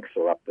break an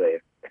axle up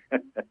there.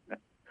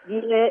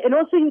 Yeah, and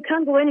also you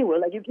can't go anywhere.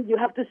 Like you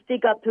have to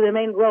stick up to the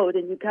main road,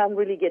 and you can't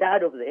really get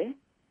out of there.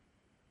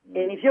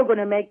 And if you're going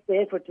to make the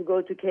effort to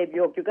go to Cape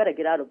York, you got to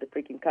get out of the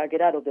freaking car,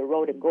 get out of the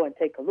road, and go and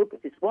take a look.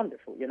 It's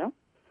wonderful, Did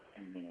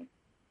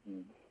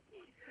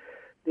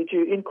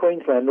you, in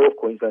Queensland, North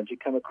Queensland, did you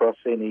come across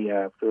any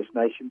First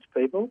Nations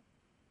people?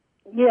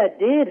 Yeah, I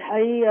did.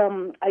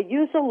 I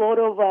use a lot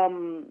of.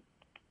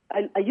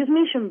 I use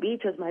Mission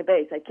Beach as my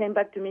base. I came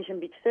back to Mission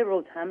Beach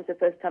several times. The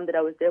first time that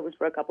I was there was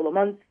for a couple of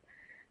months.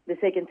 The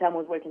second time I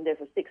was working there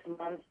for 6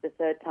 months. The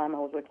third time I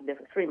was working there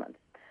for 3 months.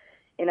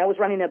 And I was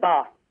running a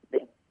bar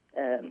there,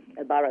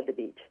 a bar at the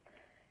beach.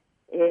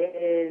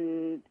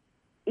 And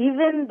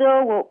even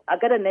though, I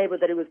got a neighbor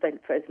that was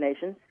First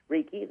Nations,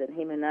 Ricky, that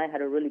him and I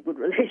had a really good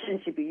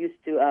relationship. He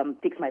used to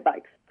fix my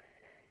bikes.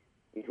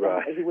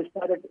 Right. He was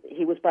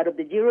part of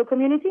the Giro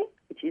community,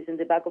 which is in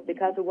the back of the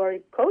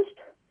Kasawari coast.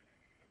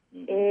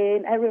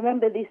 And I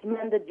remember this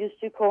man that used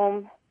to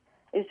come.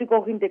 I used to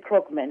call him the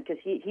Croc Man because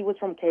he was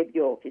from Cape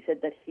York. He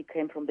said that he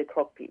came from the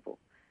Croc people.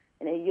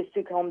 And he used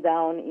to come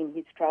down in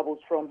his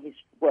travels from his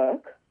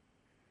work,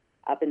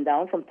 up and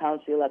down from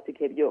Townsville up to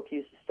Cape York. He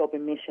used to stop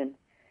in Mission,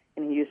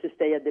 and he used to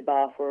stay at the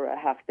bar for a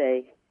half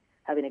day,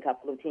 having a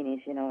couple of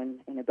teenies,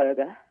 and a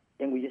burger.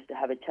 Then we used to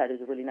have a chat. He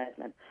was a really nice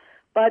man.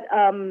 But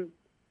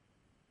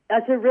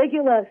as a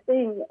regular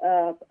thing,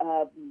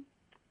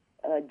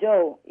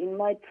 Joe, in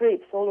my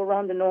trips all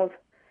around the north,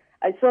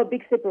 I saw a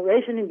big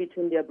separation in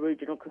between the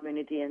Aboriginal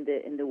community and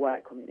the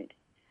white community.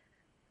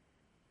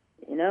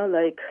 You know,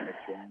 like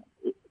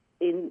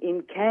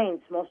in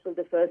Cairns, most of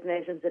the First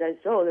Nations that I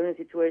saw, they're in a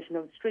situation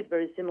of the street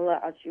very similar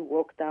as you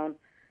walk down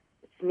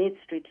Smith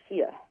Street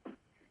here.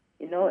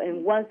 You know,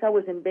 and once I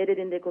was embedded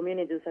in the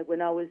community, it's like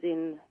when I was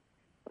living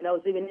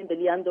in the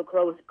Liando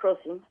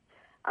Crossing,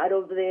 out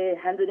of the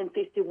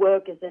 150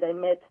 workers that I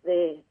met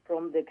there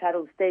from the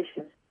cattle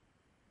stations,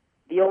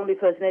 the only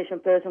First Nation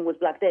person was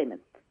Black Damon.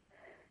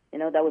 You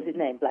know, that was his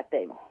name, Black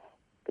Damon.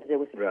 Because there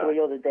was 3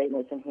 other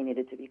Damos and he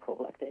needed to be called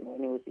Black Damon.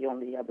 And he was the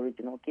only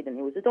Aboriginal kid and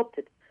he was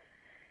adopted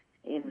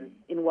in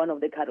one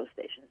of the cattle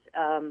stations.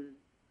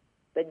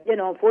 But, you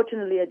know,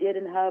 unfortunately I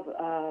didn't have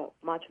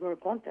much more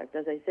contact,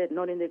 as I said,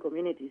 not in the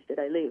communities that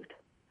I lived.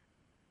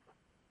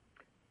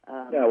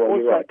 No, well,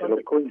 you're right.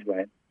 Look,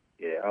 Queensland,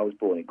 yeah, I was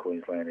born in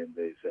Queensland and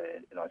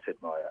I said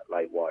my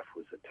late wife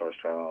was a Torres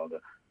Strait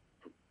Islander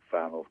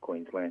farmer of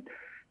Queensland.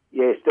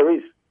 Yes, there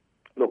is.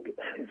 Look,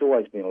 there's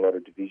always been a lot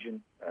of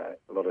division, a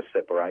lot of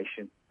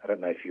separation. I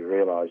don't know if you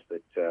realise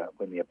that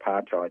when the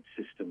apartheid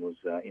system was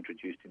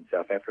introduced in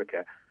South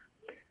Africa,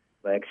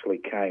 they actually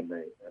came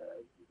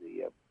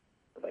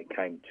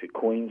to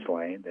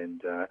Queensland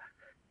and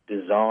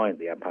designed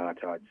the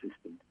apartheid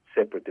system,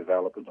 separate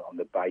development on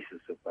the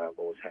basis of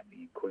laws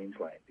happening in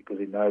Queensland. Because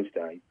in those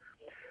days,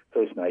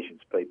 First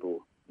Nations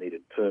people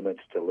needed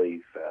permits to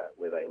leave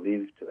where they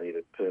lived, they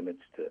needed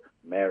permits to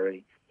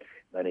marry,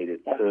 they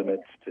needed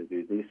permits to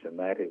do this and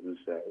that. It was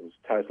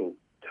total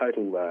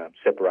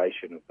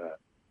separation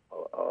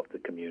of the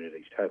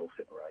communities, total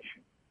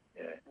separation.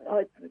 Yeah. Oh,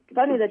 it's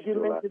funny that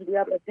you mentioned the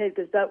apartheid,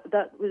 because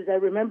that was, I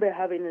remember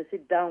having a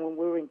sit down when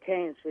we were in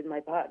Cairns with my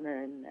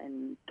partner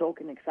and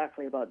talking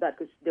exactly about that,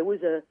 because there was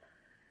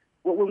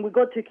when we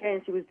got to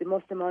Cairns, it was the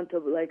most amount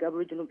of like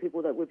Aboriginal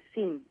people that we've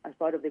seen as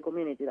part of the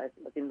community,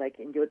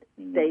 in your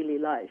daily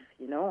life,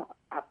 you know,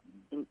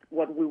 in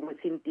what we were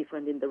seeing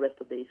different in the rest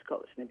of the East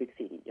Coast, in a big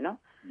city, you know,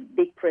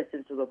 big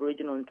presence of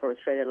Aboriginal and Torres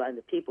Strait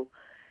Islander people,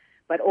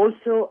 but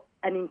also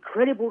an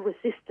incredible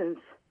resistance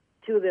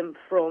to them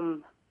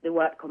from the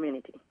white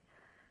community.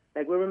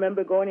 Like we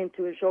remember going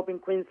into a shop in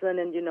Queensland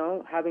and, you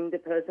know, having the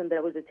person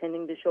that was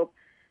attending the shop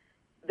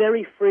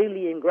very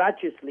freely and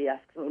graciously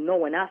asking, no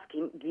one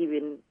asking,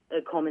 giving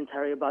a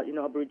commentary about, you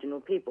know, Aboriginal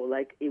people.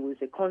 Like it was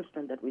a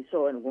constant that we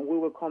saw. And when we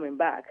were coming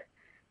back,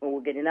 when we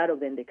were getting out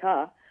of the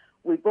car,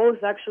 we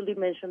both actually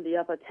mentioned the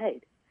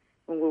apartheid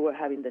when we were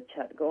having the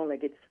chat going.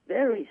 Like it's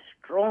very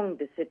strong,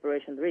 the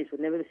separation there is. We've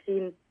never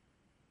seen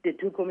the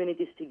two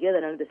communities together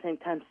and at the same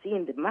time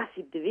seeing the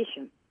massive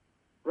division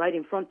right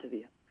in front of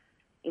you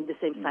in the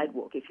same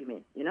sidewalk, if you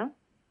mean, you know?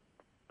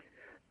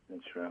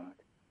 That's right.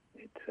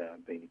 It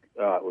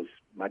was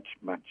much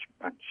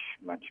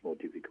more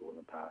difficult in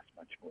the past,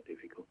 much more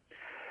difficult.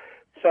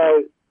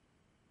 So,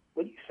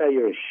 when you say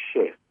you're a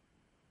chef,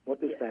 what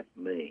does that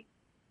mean?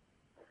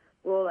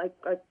 Well,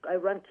 I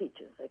run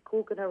kitchens. I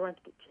cook and I run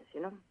kitchens,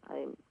 you know?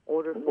 I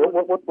order food.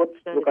 What's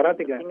look, I don't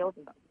think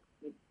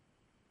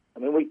I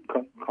mean, we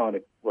kind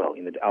of, well,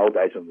 in the old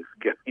days when we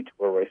would go into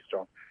a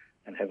restaurant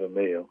and have a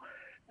meal,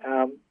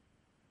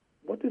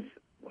 what does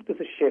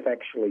a chef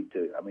actually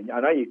do? I mean, I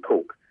know you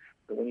cook,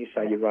 but when you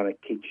say you run a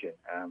kitchen,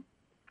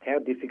 how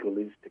difficult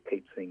is it to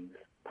keep things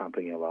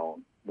pumping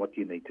along? What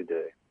do you need to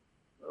do?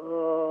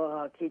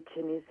 Oh, a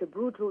kitchen is a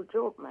brutal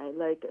job, man.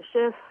 Like a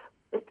chef,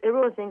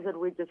 everyone thinks that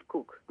we just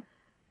cook.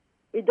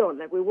 We don't.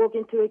 Like we walk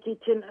into a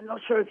kitchen, I'm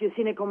not sure if you've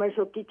seen a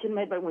commercial kitchen,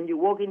 mate, but when you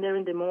walk in there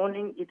in the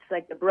morning, it's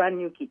like a brand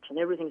new kitchen.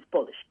 Everything's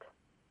polished.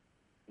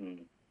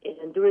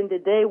 And during the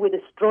day, we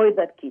destroy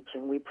that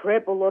kitchen. We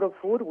prep a lot of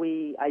food.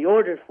 I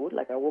order food.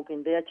 Like I walk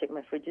in there, check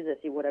my fridges, I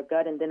see what I've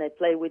got, and then I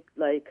play with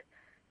like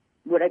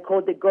what I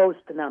call the ghost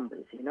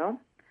numbers, you know?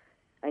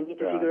 I need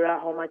to figure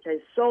out how much I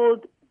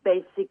sold,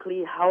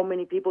 basically how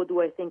many people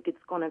do I think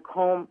it's going to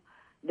come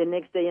the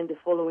next day and the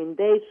following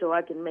day, so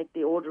I can make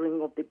the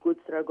ordering of the goods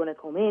that are going to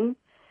come in,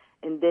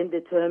 and then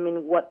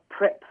determine what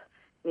prep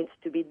needs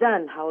to be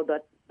done, how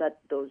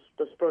those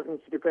products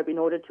need to be prepped in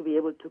order to be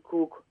able to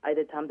cook at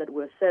the time that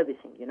we're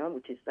servicing, you know,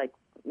 which is like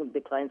when the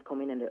clients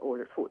come in and they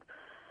order food.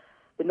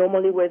 But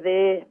normally we're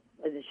there,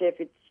 as a chef,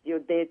 you're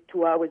there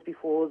 2 hours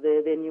before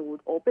the venue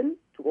would open,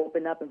 to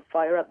open up and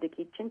fire up the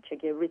kitchen,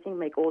 check everything,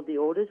 make all the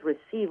orders,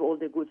 receive all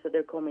the goods that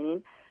are coming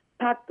in,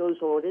 pack those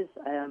orders,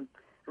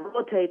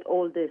 rotate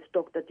all the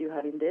stock that you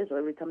have in there. So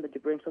every time that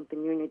you bring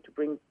something new, you need to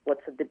bring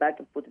what's at the back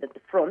and put it at the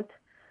front.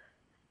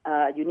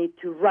 You need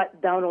to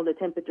write down all the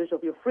temperatures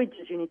of your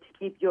fridges. You need to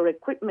keep your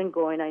equipment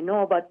going. I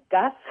know about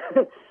gas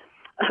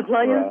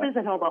appliances.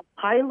 I know about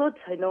pilots.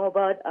 I know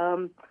about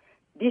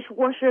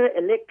dishwasher,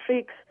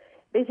 electrics.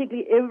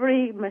 Basically,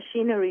 every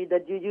machinery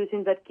that you use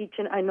in that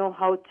kitchen, I know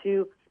how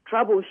to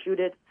troubleshoot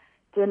it,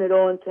 turn it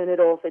on, turn it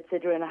off,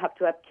 etc., and I have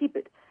to upkeep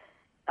it.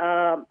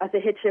 As a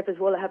head chef as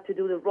well, I have to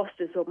do the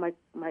rosters of my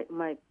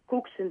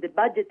cooks and the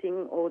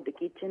budgeting of the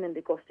kitchen and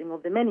the costing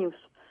of the menus.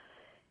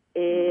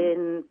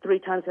 And 3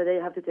 times a day,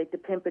 I have to take the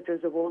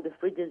temperatures of all the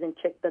fridges and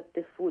check that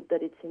the food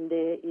that it's in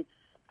there, it's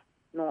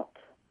not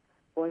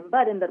going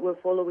bad and that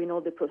we're following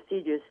all the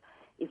procedures.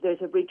 If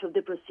there's a breach of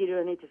the procedure,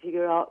 I need to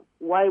figure out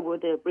why were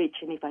they a breach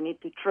and if I need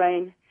to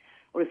train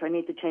or if I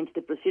need to change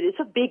the procedure. It's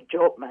a big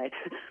job, mate.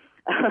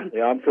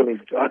 Yeah, I'm fairly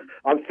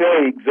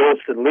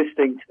exhausted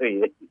listening to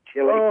you,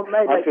 Chile. Oh,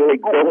 mate, I feel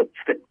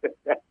exhausted.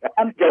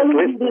 I'm just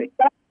listening.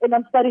 And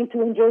I'm starting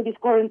to enjoy this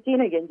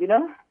quarantine again, you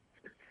know?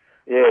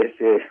 Yes.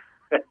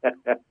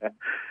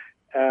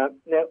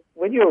 Now,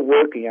 when you were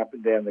working up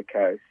and down the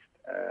coast,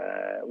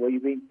 were you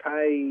being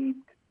paid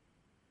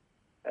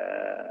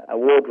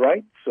award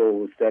rates, or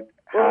was that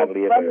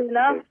hardly ever? Funny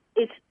enough,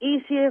 it's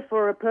easier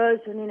for a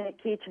person in a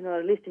kitchen, or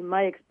at least in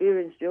my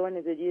experience, during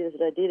the years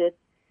that I did it,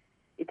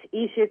 it's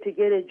easier to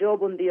get a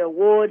job on the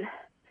award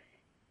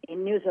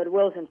in New South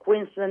Wales and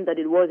Queensland than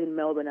it was in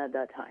Melbourne at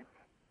that time.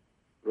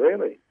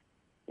 Really?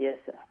 Yes,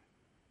 sir.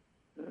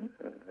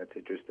 That's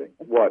interesting.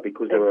 Why?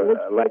 Because there were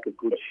a lack of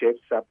good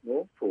chefs up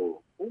north, or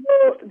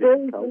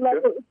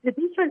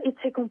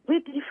it's a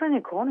completely different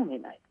economy,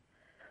 mate.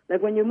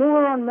 Like when you move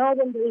around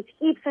Melbourne, there is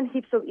heaps and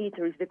heaps of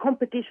eateries. The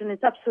competition is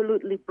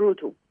absolutely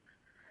brutal.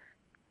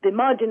 The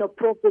margin of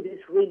profit is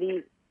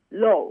really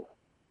low.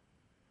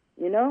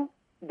 You know,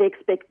 the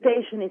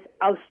expectation is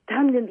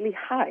outstandingly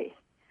high.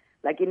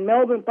 Like in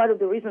Melbourne, part of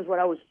the reasons why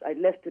I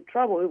left to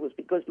travel, it was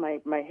because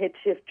my head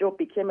chef job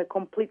became a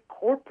complete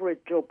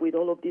corporate job with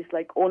all of this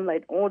like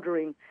online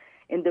ordering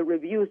and the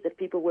reviews that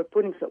people were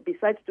putting. So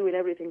besides doing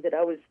everything that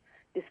I was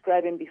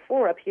describing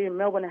before, up here in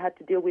Melbourne, I had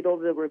to deal with all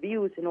the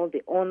reviews and all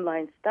the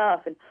online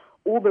stuff. And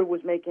Uber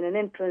was making an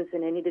entrance,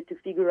 and I needed to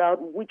figure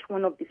out which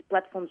one of these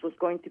platforms was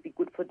going to be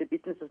good for the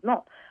business or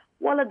not,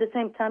 while at the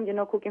same time,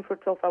 cooking for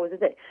 12 hours a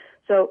day.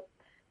 So.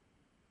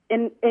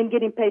 And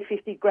getting paid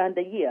 $50,000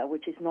 a year,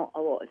 which is not a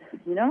lot,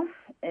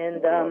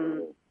 And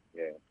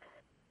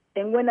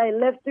and when I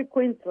left to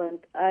Queensland,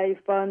 I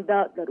found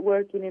out that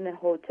working in a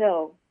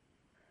hotel,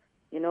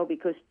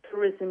 because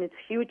tourism is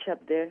huge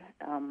up there.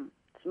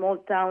 Small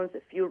towns,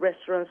 a few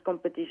restaurants,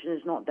 competition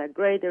is not that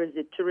great. There is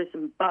a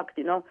tourism bug,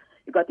 You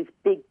got these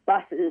big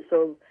buses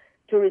of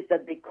tourists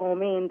that they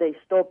come in, they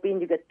stop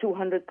in. You get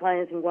 200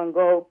 clients in one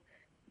go.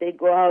 They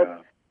go out.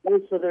 Yeah.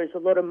 Also, there is a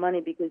lot of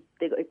money because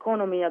the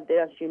economy up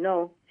there, as you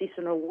know,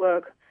 seasonal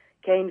work,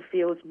 cane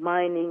fields,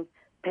 mining,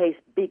 pays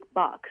big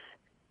bucks,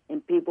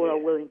 and people are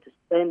willing to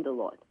spend a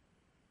lot.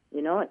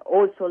 And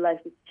also life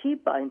is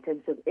cheaper in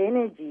terms of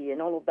energy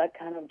and all of that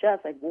kind of jazz.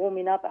 Like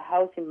warming up a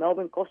house in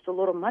Melbourne costs a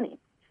lot of money.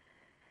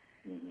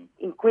 Mm-hmm.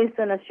 In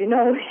Queensland, as you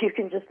know, you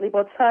can just sleep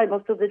outside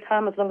most of the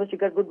time as long as you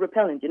got good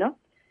repellent,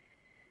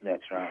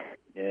 That's right,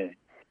 yeah.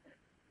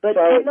 But,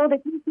 the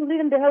people who live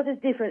in the house is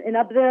different. And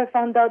up there I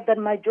found out that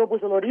my job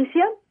was a lot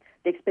easier.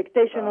 The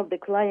expectation of the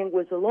client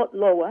was a lot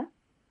lower.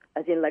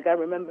 As in, I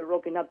remember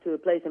rocking up to a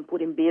place and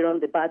putting beer on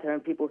the batter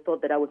and people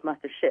thought that I was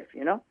master chef,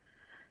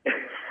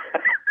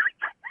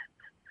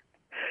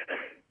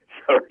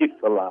 Sorry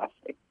for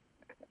laughing.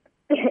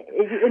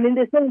 And in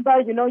the same bar,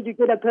 you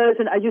get a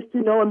person, I used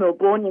to know a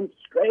Melbourneian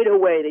straight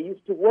away. They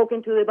used to walk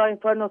into the bar in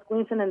Far North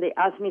Queensland and they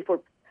asked me for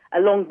a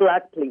long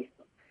black, please.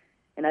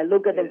 And I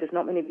look at them because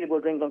not many people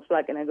drink long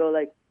black, and I go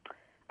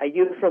are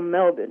you from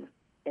Melbourne?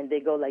 And they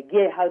go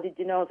yeah, how did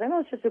you know? I was like, no,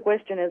 it's just a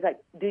question. It's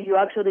do you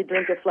actually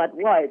drink a flat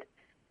white?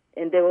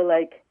 And they were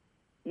like,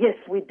 yes,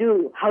 we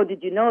do. How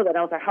did you know that?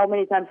 I was like, how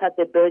many times had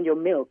they burned your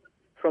milk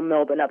from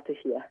Melbourne up to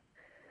here?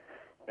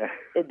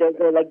 And they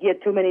go yeah,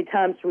 too many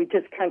times. We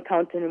just can't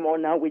count anymore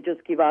now. We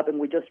just give up and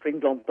we just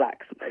drink long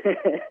blacks.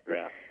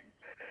 Right.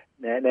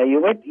 Now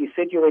you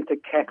said you went to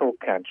cattle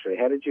country.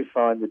 How did you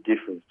find the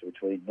difference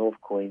between North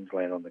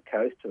Queensland on the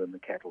coast and the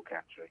cattle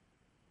country?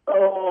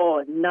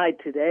 Oh, night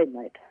to day,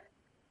 mate.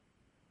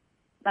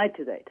 Night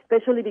to day.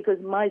 Especially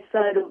because my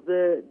side of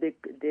the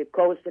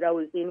coast that I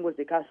was in was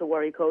the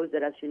Cassowary coast,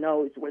 that, as you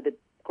know, is where the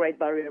Great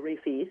Barrier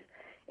Reef is,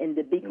 and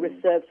the big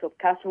reserves of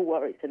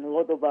cassowaries, and a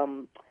lot of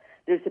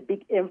there's a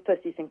big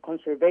emphasis in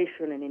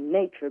conservation and in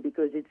nature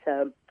because it's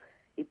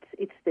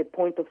the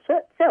point of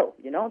sell.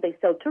 They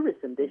sell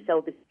tourism. They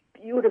sell this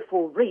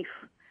beautiful reef,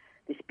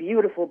 these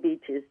beautiful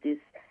beaches, this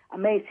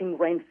amazing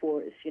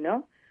rainforest,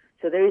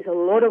 So there is a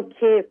lot of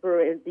care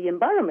for the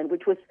environment,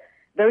 which was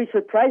very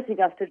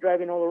surprising after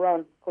driving all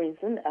around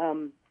Queensland.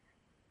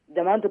 The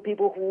amount of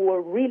people who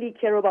really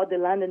care about the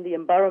land and the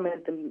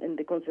environment and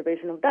the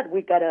conservation of that.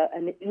 We got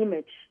an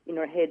image in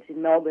our heads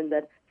in Melbourne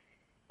that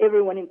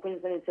everyone in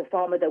Queensland is a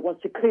farmer that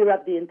wants to clear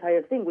up the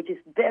entire thing, which is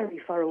very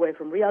far away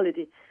from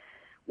reality.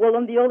 Well,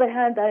 on the other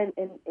hand,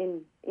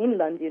 in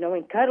inland,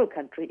 in cattle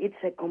country, it's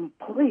a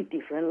complete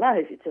different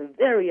life. It's a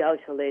very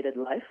isolated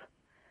life,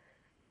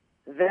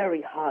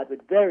 very hard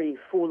with very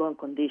full-on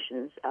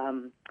conditions.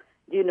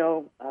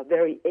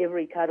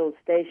 Every cattle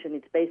station,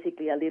 it's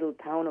basically a little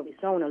town of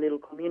its own, a little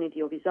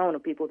community of its own,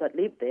 of people that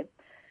live there.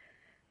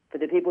 For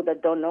the people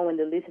that don't know, when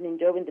they're listening,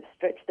 Joe, in the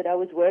stretch that I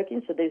was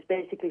working, so there's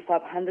basically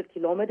 500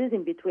 kilometers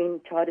in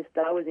between Charters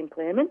Towers and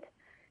Claremont,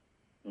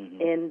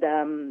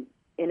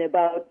 and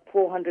about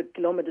 400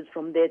 kilometers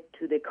from there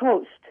to the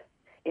coast.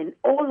 And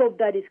all of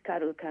that is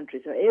cattle country.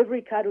 So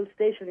every cattle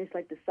station is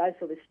like the size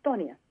of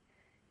Estonia.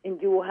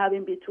 And you will have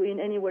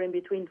anywhere in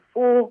between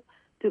 4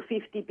 to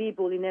 50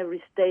 people in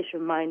every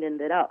station minding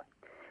it out.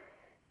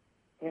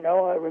 You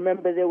know, I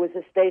remember there was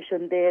a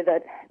station there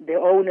that the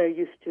owner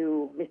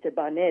Mr.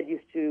 Barnett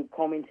used to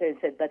comment and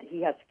said that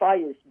he has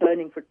fires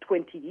burning for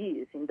 20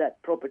 years in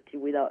that property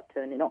without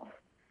turning off.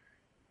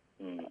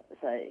 I was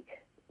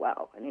like,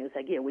 wow. And he was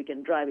like, yeah, we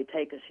can drive. It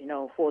takes us,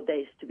 4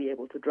 days to be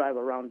able to drive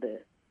around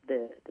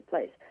the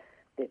place,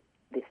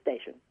 the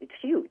station. It's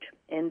huge.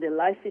 And the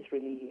life is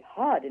really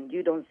hard, and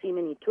you don't see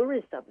many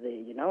tourists up there,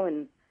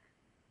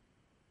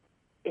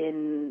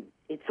 and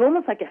it's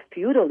almost like a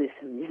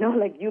feudalism,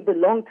 like you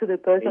belong to the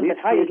person that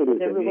hires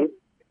you.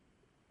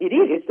 It is.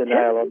 You hit the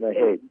nail on the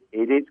head.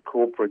 It is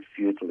corporate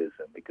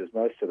feudalism because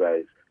most of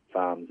those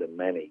farms are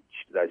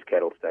managed. Those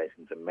cattle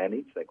stations are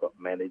managed. They've got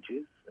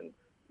managers and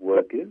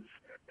workers,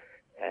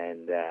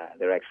 and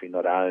they're actually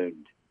not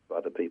owned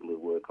by the people who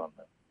work on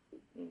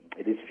them.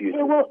 It is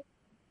feudalism. Yeah, well,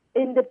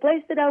 in the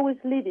place that I was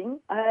living,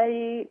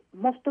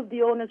 most of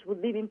the owners would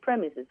live in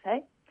premises,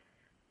 hey?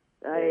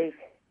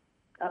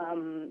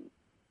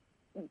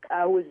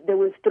 There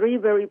was 3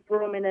 very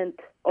prominent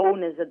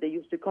owners that they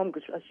used to come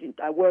because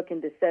I work in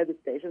the service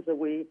station, so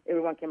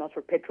everyone came out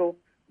for petrol,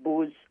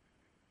 booze,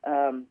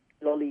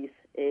 lollies,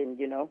 and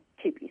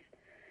chippies.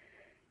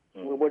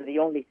 We were the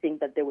only thing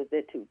that there was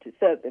there to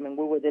serve them, and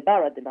we were the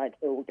bar at the night,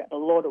 so we got a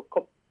lot of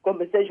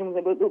conversations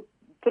about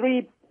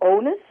 3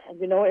 owners,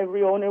 and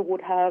every owner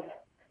would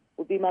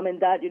be mom and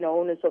dad,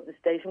 owners of the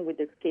station with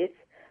their kids.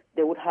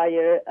 They would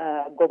hire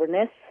a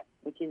governess,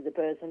 which is the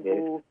person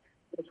who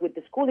was with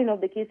the schooling of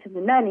the kids, and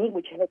the nanny,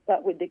 which helps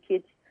out with the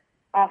kids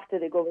after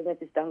the governess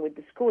is done with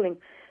the schooling.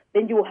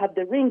 Then you will have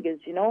the ringers,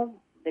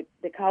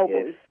 the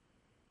cowboys,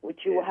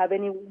 which you will have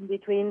anywhere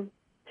between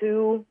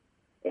 2,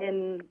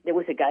 and there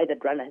was a guy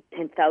that ran a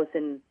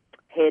 10,000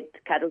 head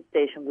cattle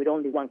station with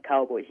only 1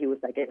 cowboy. He was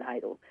like an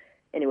idol.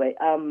 Anyway,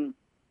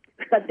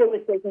 but there were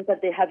stations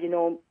that they have,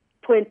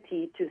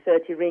 20 to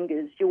 30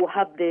 ringers. You will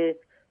have the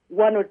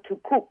 1 or 2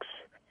 cooks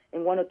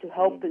and 1 or 2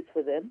 helpers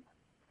for them.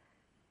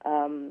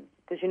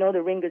 Because,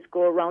 the ringers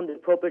go around the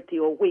property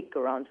or week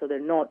around, so they're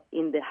not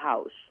in the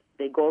house.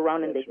 They go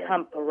around and they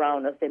camp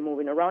around as they're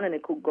moving around, and the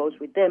cook goes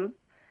with them.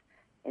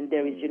 And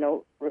there is,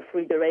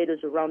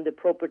 refrigerators around the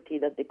property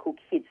that the cook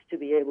hits to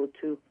be able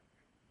to.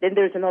 Then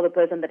there's another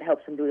person that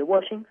helps them do the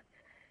washing.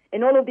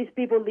 And all of these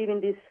people live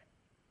in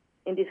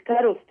this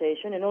cattle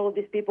station, and all of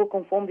these people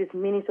conform this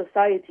mini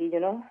society,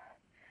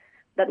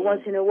 that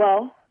once in a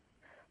while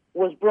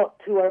was brought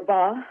to our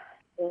bar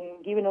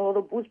and given a lot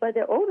of booze by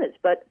their owners.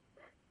 But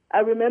I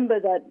remember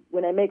that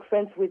when I make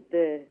friends with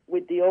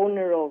the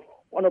owner of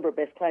one of our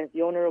best clients,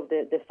 the owner of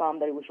the farm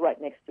that was right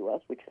next to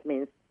us, which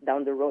means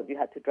down the road you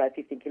had to drive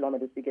 15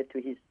 kilometers to get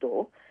to his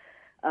door.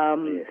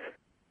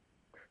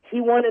 He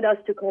wanted us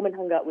to come and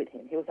hang out with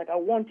him. He was like, I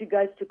want you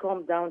guys to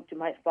come down to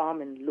my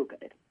farm and look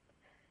at it.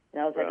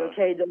 And I was like,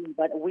 okay,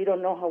 but we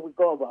don't know how we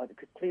go about it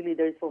because clearly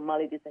there is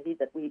formalities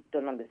that we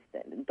don't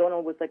understand. And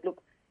Donald was like,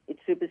 look, it's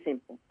super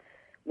simple.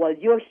 While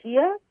you're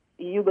here,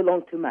 you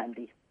belong to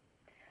Mandy.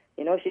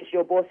 She's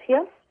your boss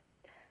here.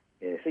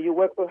 Yes. So you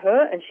work for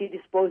her, and she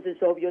disposes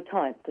of your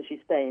time because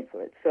she's paying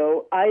for it.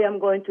 So I am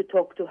going to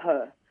talk to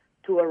her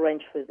to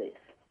arrange for this.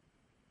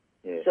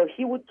 Yes. So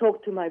he would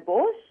talk to my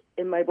boss,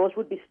 and my boss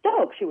would be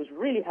stoked. She was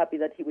really happy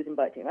that he was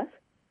inviting us.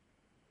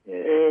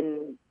 Yes.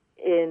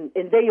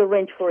 And they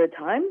arranged for a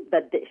time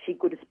that she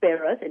could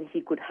spare us and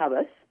he could have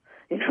us,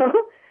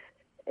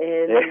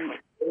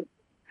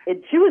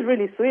 And she was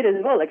really sweet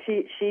as well. Like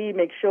she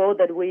makes sure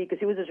that because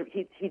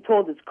he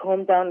told us,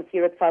 come down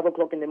here at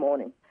 5:00 in the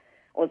morning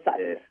on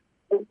Saturday.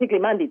 Yes. Basically,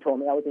 Mandy told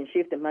me I was in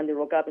shift, and Mandy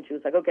woke up and she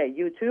was like, okay,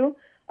 you 2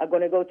 are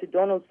going to go to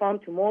Donald's farm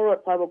tomorrow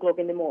at 5:00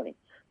 in the morning.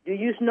 Do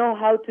you know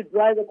how to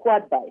drive a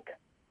quad bike?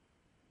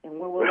 And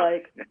we were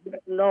like,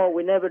 no,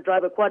 we never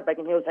drive a quad bike.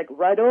 And he was like,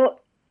 righto,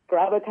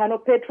 grab a can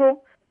of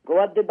petrol, go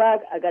up the back.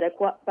 I got a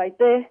quad bike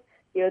there.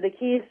 Here are the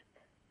keys.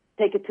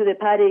 Take it to the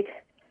paddock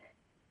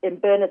and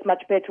burn as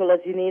much petrol as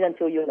you need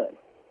until you learn.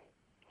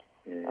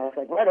 Yeah. I was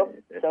like, righto.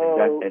 So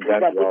and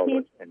don't roll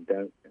it. And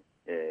don't.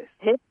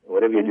 Yes.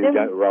 Whatever you do,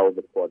 don't roll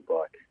the quad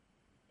bike.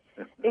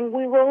 And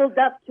we rolled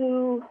up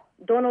to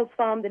Donald's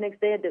farm the next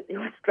day. He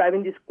was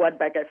driving this quad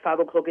bike at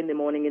 5:00 in the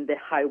morning in the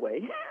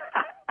highway.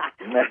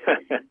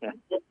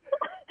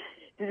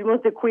 This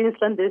was the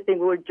Queenslanders thing.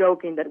 We were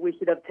joking that we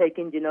should have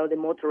taken, the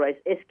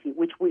motorized esky,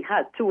 which we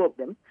had 2 of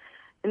them,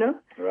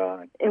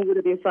 Right. And would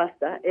have been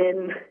faster.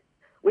 And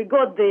we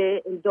got there,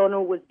 and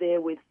Donald was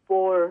there with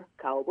 4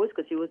 cowboys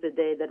because it was the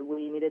day that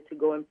we needed to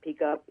go and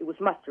pick up. It was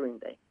mustering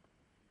day.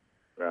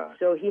 Right.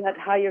 So he had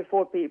hired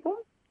 4 people,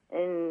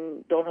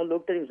 and Donald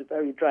looked at it. He was a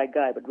very dry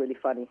guy, but really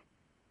funny.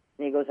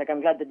 And he goes, like,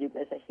 I'm glad that you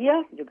guys are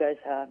here. You guys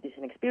have this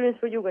an experience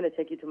for you. We're going to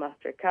take you to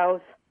master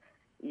cows.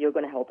 You're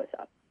going to help us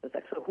out. I was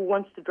like, so who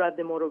wants to drive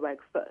the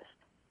motorbike first?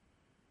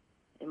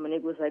 And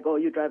Monique was like, oh,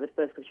 you drive it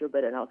first because you're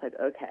better. And I was like,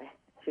 okay.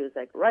 She was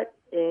like, right.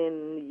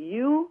 And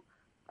you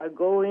are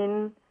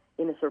going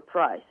in a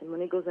surprise. And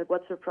Monique goes like,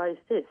 what surprise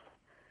is this?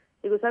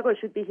 He goes like, oh, I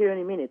should be here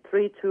any minute.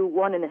 3, 2,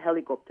 1, and a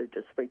helicopter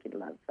just freaking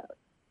lands out.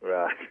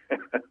 Right.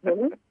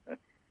 Because,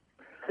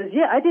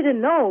 I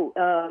didn't know.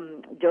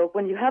 Joe,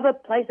 when you have a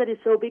place that is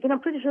so big, and I'm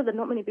pretty sure that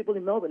not many people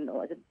in Melbourne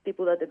know,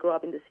 people that grow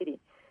up in the city,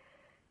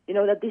 you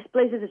know, that these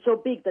places are so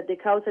big that the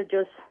cows are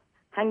just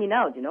hanging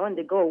out, you know, and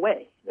they go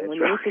away. That's And when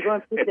you right. need to go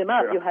and pick That's them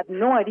up, right. you have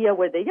no idea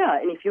where they are.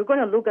 And if you're going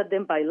to look at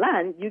them by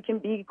land, you can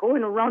be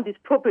going around this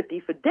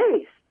property for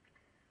days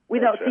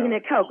without That's seeing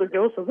right. a cow because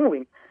they're also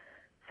moving.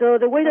 So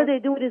the way that they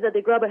do it is that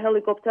they grab a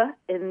helicopter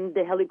and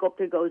the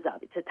helicopter goes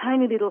up. It's a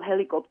tiny little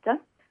helicopter.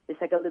 It's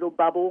like a little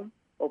bubble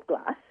of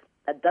glass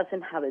that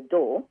doesn't have a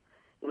door.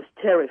 It was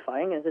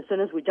terrifying. And as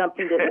soon as I jumped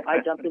in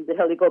the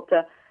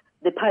helicopter,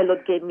 the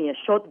pilot gave me a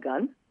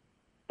shotgun.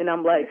 And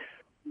I'm like,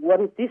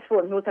 what is this for?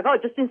 And he was like, oh,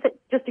 just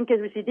in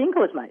case we see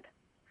dingoes, mate.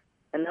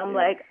 And I'm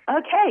like,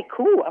 okay,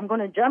 cool. I'm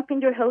going to jump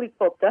in your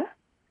helicopter,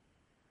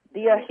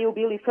 be a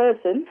hillbilly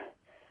person,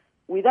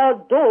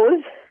 without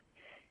doors,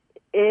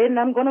 and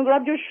I'm going to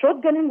grab your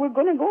shotgun and we're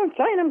going to go and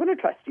fly and I'm going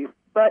to trust you.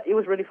 But it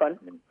was really fun.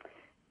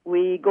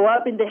 We go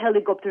up in the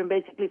helicopter and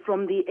basically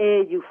from the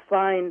air you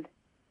find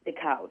the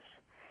cows.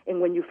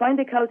 And when you find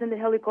the cows in the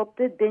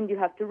helicopter, then you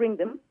have to ring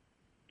them.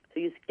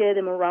 So you scare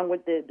them around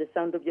with the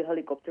sound of your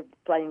helicopter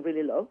flying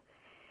really low.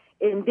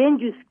 And then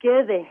you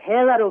scare the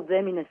hell out of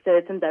them in a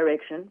certain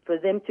direction for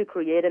them to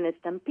create a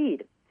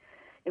stampede.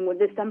 And when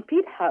the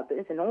stampede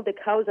happens and all the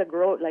cows are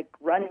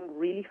running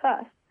really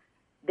fast,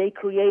 they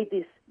create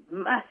this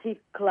massive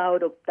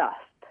cloud of dust.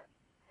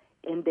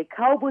 And the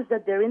cowboys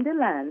that they're in the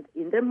land,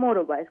 in their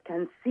motorbikes,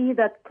 can see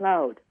that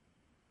cloud.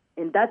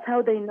 And that's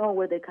how they know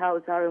where the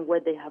cows are and where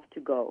they have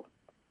to go.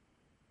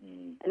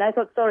 And I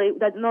thought,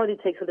 it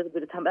takes a little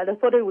bit of time, but I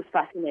thought it was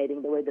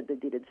fascinating the way that they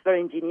did it. It's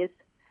very ingenious.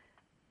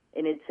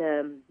 And it's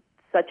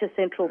such a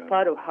central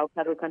part of how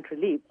cattle country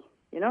lives,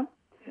 you know?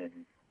 Yeah.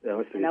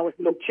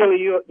 Look, Chili,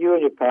 you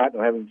and your partner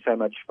are having so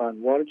much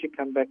fun. Why did you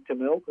come back to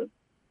Melbourne?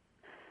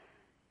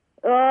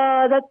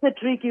 That's a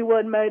tricky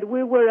one, mate.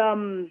 We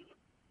were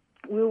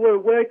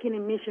working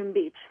in Mission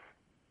Beach.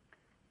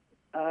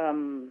 We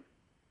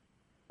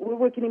were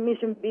working in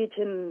Mission Beach,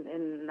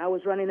 and I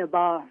was running a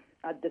bar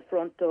at the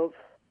front of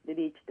the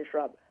beach, the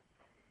Shrub.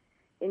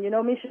 And you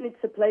know, Mission,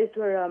 it's a place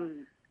where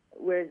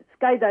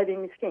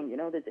skydiving is king. You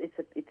know, it's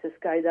a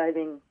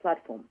skydiving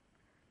platform.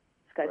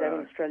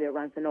 Skydiving Australia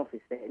runs an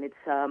office there, and it's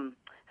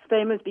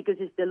famous because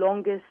it's the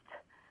longest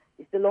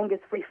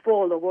free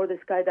fall of all the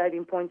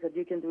skydiving points that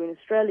you can do in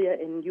Australia,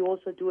 and you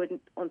also do it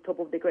on top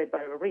of the Great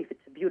Barrier Reef.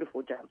 It's a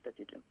beautiful jump that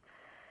you do.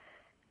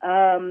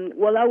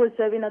 While I was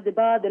serving at the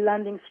bar, the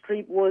landing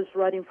strip was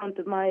right in front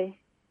of my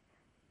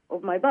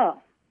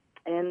bar,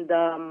 and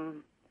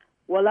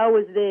while I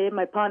was there,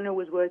 my partner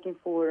was working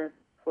for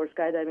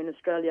Skydiving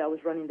Australia. I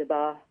was running the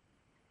bar.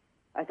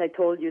 As I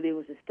told you, it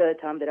was the third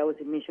time that I was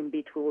in Mission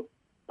Beach. We were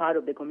part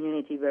of the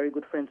community, very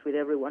good friends with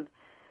everyone.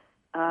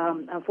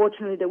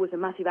 Unfortunately, there was a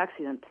massive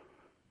accident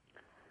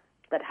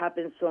that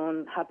happened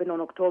on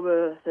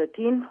October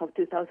 13 of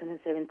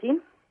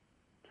 2017.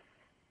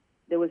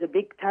 There was a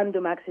big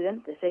tandem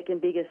accident, the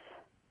second biggest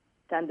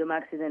tandem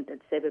accident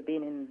that's ever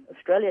been in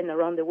Australia and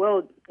around the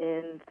world,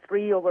 and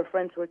 3 of our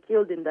friends were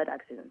killed in that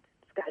accident,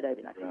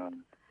 skydiving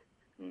accident.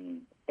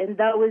 And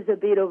that was a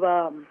bit of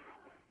a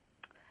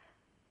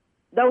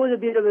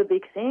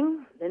big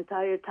thing. The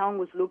entire town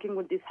was looking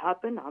when this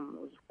happened. It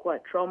was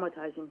quite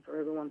traumatizing for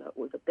everyone that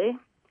was up there.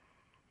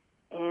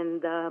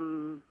 And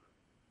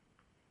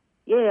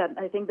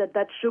I think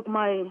that shook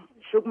my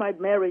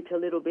marriage a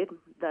little bit.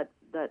 That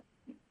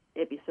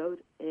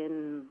episode.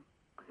 And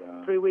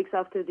 3 weeks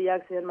after the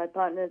accident, my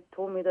partner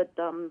told me that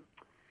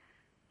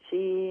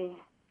she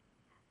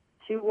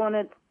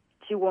wanted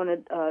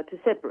to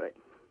separate.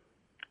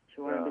 She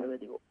wanted a bit of a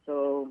divorce.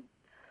 So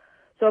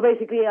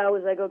basically, I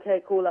was like,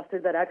 okay, cool. After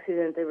that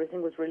accident,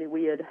 everything was really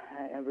weird.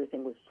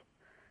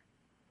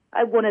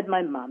 I wanted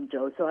my mom,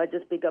 Joe, so I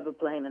just picked up a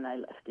plane and I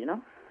left, you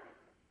know?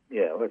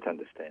 Yeah, well, that's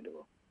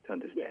understandable. It's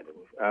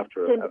understandable. Yeah.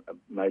 After a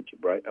major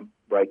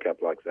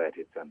breakup like that,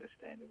 it's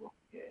understandable.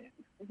 Yeah.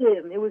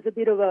 Yeah, it was a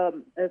bit of a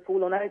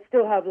full-on. I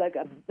still have like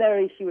a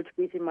very huge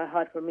piece in my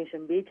heart for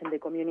Mission Beach and the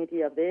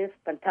community up there.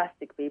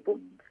 Fantastic people.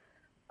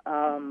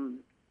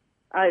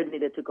 I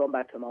needed to go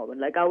back to Melbourne.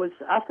 Like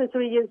after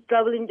 3 years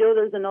traveling, Joe,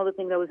 there's another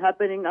thing that was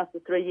happening. After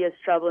 3 years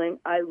traveling,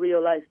 I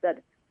realized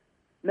that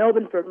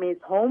Melbourne for me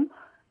is home.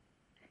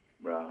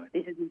 Right.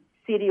 This is a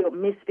city of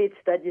misfits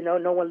that, you know,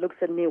 no one looks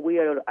at me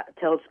weird or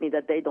tells me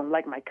that they don't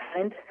like my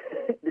kind.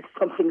 This is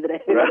something that I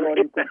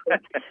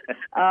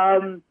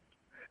hate.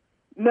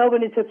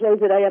 Melbourne is a place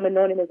that I am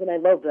anonymous, and I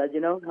love that, you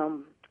know.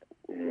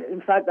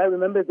 In fact, I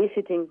remember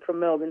visiting from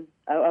Melbourne.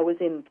 I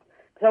was in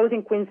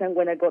Queensland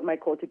when I got my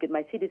call to get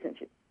my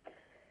citizenship.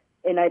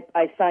 And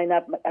I signed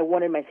up. I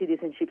wanted my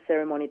citizenship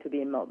ceremony to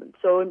be in Melbourne.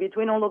 So in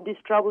between all of these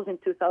travels in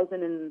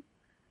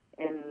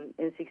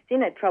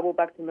 2016, I traveled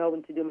back to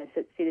Melbourne to do my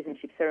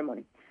citizenship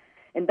ceremony.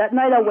 And that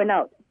night I went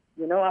out,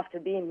 you know, after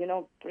being,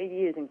 3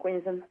 years in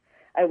Queensland.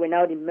 I went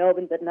out in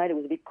Melbourne that night. It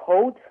was a bit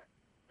cold.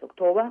 It's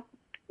October.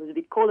 It was a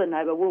bit cold at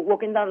night, but we were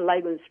walking down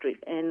Lygon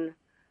Street. And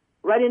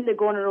right in the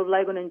corner of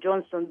Lygon and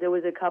Johnston, there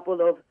was a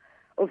couple of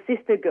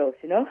sister girls,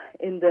 you know,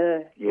 in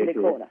the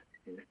corner.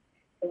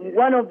 And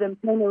one of them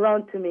turned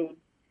around to me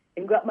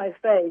and grabbed my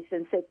face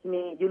and said to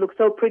me, "You look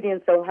so pretty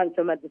and so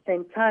handsome at the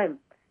same time,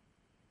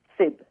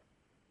 Sib.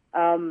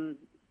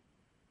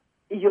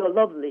 You're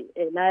lovely."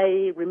 And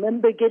I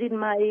remember getting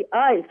my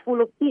eyes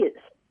full of tears.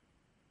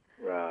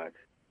 Right.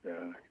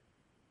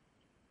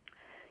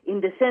 In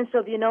the sense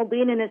of,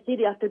 being in a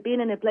city after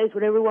being in a place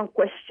where everyone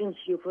questions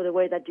you for the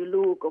way that you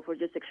look or for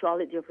your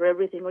sexuality or for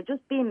everything, or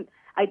just being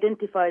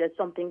identified as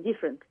something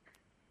different,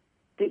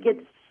 to get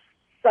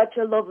such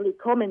a lovely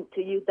comment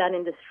to you down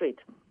in the street,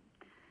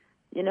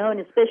 and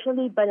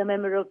especially by a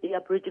member of the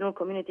Aboriginal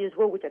community as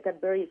well, which I got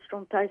very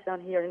strong ties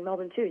down here in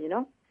Melbourne too,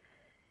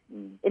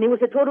 And it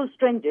was a total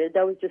stranger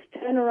that would just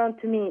turn around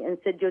to me and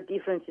said, "Your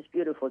difference is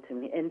beautiful to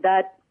me," and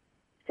that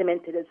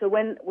cemented it. So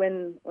when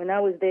I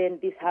was there and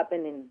this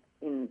happened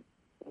in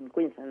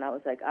Queensland, I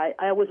was like,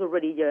 I was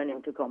already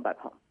yearning to come back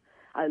home.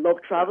 I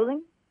love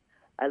traveling,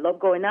 I love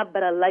going up,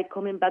 but I like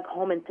coming back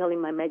home and telling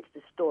my mates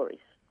the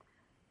stories.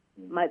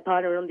 My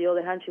partner, on the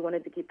other hand, she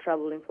wanted to keep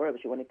traveling forever.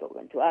 She wanted to go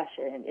into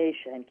Asia and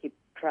Asia and keep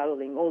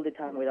traveling all the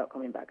time without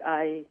coming back.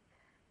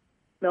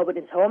 Melbourne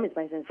is home. It's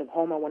my sense of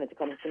home. I wanted to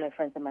come and see my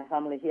friends and my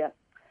family here.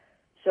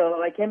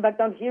 So I came back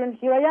down here, and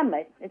here I am,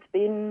 mate. It's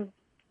been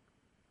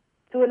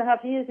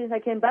 2.5 years since I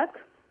came back.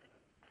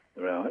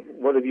 Right.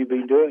 What have you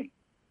been doing?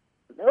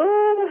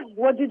 Oh,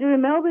 what do you do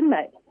in Melbourne,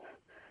 mate?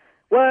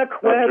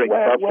 Work. Work.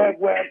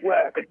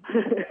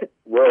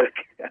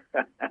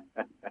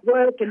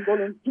 Work and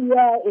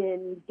volunteer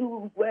and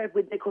do work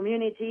with the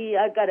community.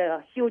 I got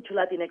a huge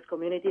Latinx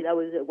community. That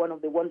was one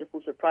of the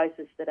wonderful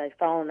surprises that I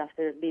found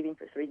after living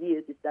for 3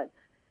 years, is that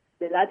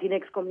the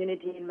Latinx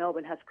community in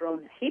Melbourne has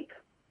grown hip.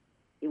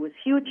 It was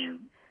huge.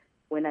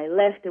 When I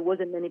left, there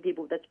wasn't many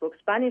people that spoke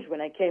Spanish.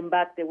 When I came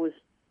back, there was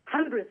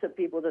hundreds of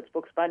people that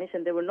spoke Spanish,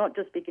 and they were not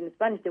just speaking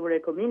Spanish, they were a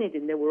community,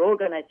 and they were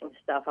organizing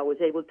stuff. I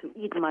was able to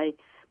eat my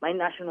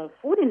national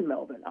food in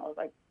Melbourne. I was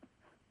like,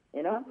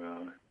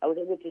 I was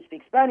able to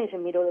speak Spanish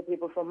and meet other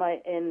people from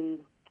and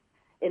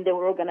they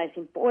were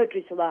organizing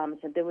poetry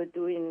slams, and they were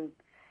doing,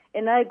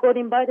 and I got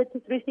invited to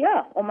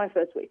 3CR on my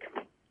first week.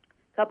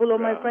 A couple of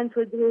my friends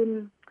were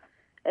doing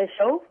a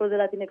show for the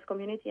Latinx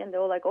community, and they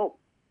were like, "Oh,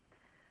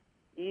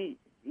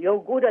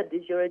 you're good at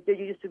this. You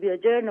used to be a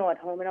journal at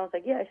home." And I was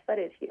like, "Yeah, I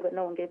studied here, but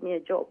no one gave me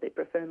a job. They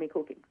prefer me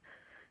cooking."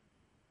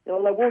 They were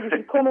like, "Well, you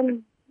should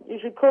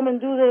come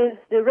and do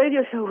the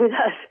radio show with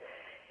us."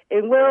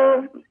 And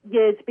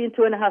it's been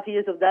 2.5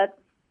 years of that.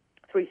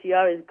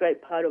 3CR is a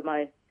great part of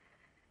my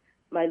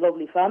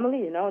lovely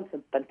family. It's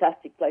a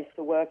fantastic place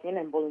to work in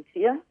and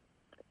volunteer.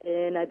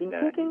 And I've been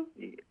cooking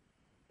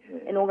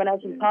and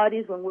organizing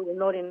parties when we were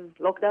not in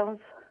lockdowns.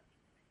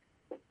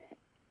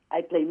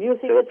 I play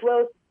music as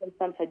well.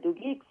 Sometimes I do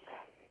gigs.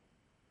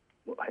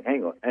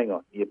 Hang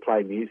on. You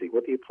play music.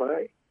 What do you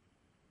play?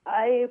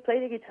 I play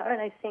the guitar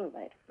and I sing,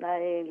 mate.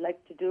 I like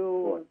to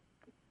do...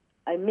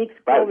 I mix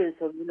covers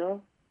of,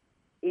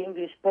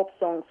 English pop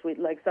songs with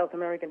South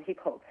American hip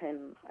hop,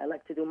 and I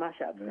like to do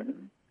mashups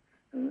and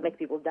make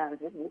people dance.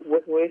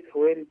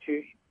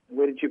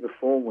 Where did you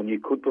perform when you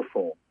could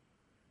perform?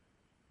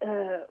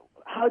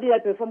 How did I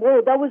perform?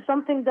 Well, that was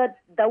something that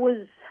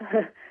was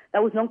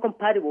that was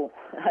non-compatible.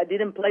 I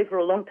didn't play for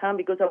a long time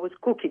because I was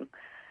cooking.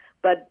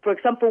 But for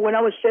example, when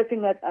I was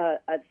chefing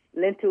at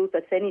Lentils,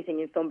 that's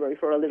anything in Thornbury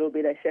for a little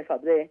bit, I chef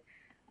up there.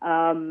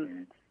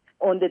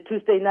 On the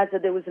Tuesday nights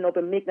that there was an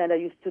open mic night, I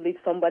used to leave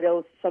somebody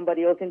else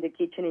in the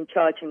kitchen in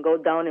charge and go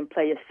down and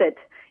play a set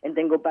and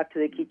then go back to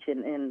the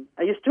kitchen. And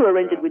I used to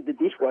arrange it with the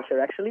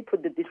dishwasher, actually,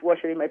 put the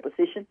dishwasher in my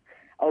position.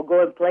 I'll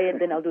go and play, and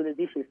then I'll do the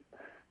dishes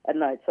at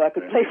night. So I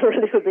could play for a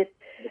little bit.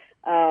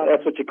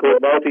 That's what you call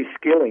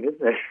multi-skilling,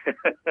 isn't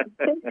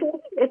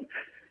it?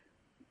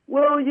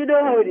 Well, you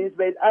know how it is,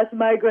 mate. As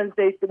migrants,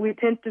 we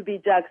tend to be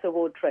jacks of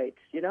all trades,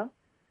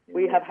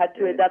 We have had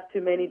to adapt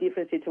to many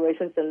different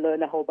situations and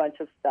learn a whole bunch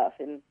of stuff.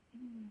 And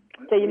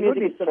playing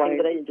music is something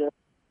that I enjoy.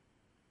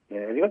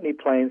 Yeah. Have you got any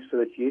plans for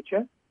the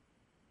future?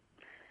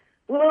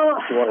 Well,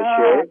 do you want to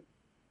share?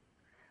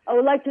 I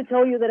would like to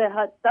tell you that I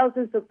had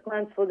thousands of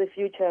plans for the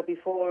future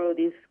before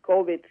this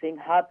COVID thing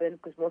happened,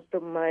 because most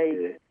of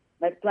my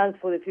plans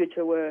for the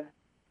future were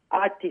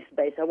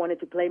artist-based. I wanted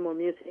to play more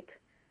music.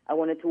 I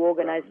wanted to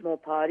organize more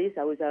parties.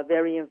 I was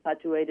very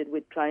infatuated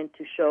with trying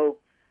to show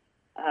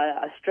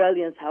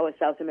Australians how a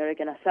South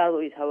American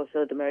asado is, how a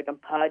South American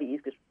party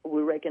is, because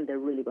we reckon they're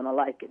really going to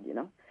like it,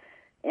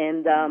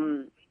 And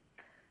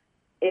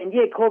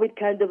COVID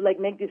kind of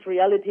make this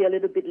reality a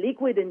little bit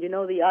liquid, and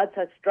the arts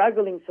are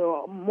struggling,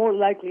 so more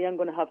likely I'm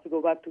going to have to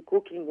go back to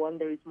cooking when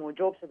there is more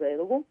jobs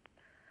available.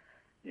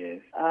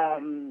 Yes.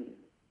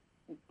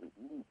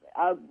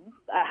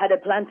 I had a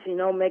plan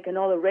to, make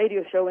another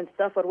radio show and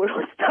stuff, but we're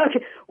all stuck.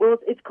 Well,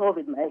 it's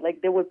COVID,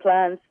 mate. There were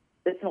plans.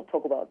 Let's not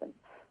talk about them.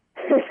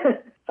 No.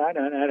 I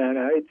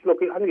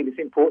think it's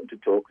important to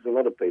talk, because a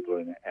lot of people are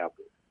in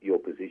your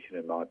position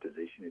and my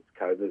position. It's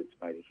COVID. It's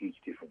made a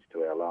huge difference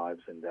to our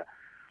lives, and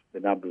the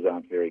numbers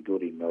aren't very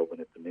good in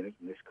Melbourne at the minute,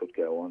 and this could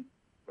go on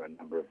for a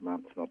number of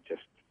months, not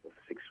just for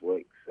 6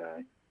 weeks.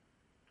 So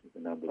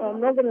The numbers. Well,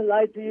 I'm not going to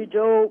lie to you,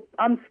 Joe.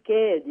 I'm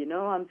scared,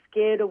 I'm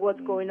scared of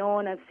what's going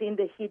on. I've seen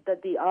the hit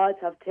that the arts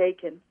have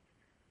taken.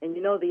 And,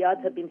 the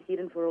arts have been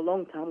hidden for a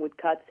long time with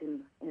cuts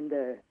in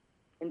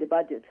the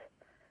budget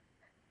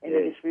and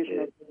the distribution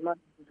of the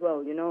money as well,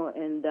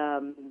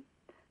 And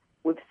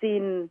we've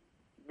seen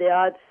the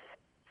arts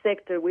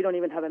sector, we don't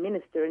even have a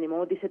minister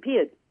anymore,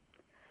 disappeared.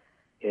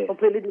 Yeah.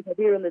 Completely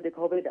disappeared under the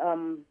COVID.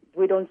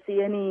 We don't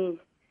see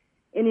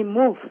any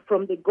move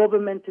from the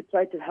government to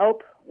try to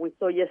help. We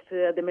saw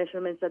yesterday the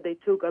measurements that they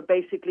took are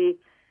basically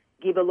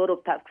give a lot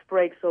of tax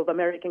breaks of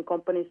American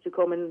companies to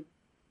come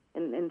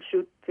and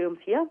shoot films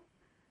here.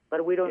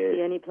 But we don't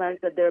see any plans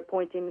that they're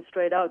pointing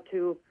straight out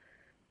to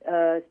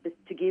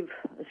give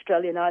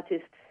Australian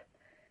artists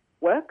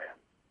work.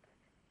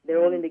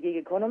 They're all in the gig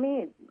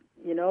economy.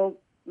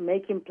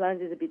 Making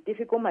plans is a bit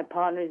difficult. My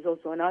partner is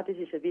also an artist.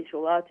 She's a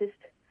visual artist.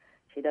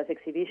 She does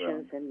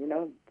exhibitions and,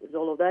 does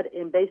all of that.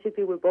 And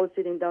basically we're both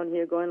sitting down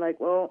here going like,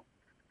 well,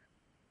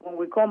 when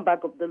we come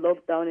back of the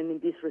lockdown and in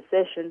this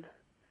recession,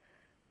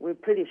 we're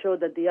pretty sure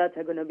that the arts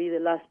are going to be the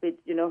last bit,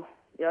 The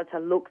arts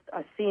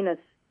are seen as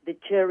the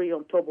cherry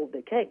on top of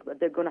the cake, but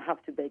they're going to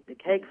have to bake the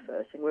cake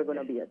first, and we're going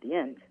to be at the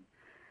end.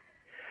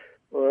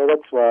 Well,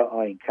 that's why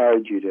I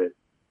encourage you to,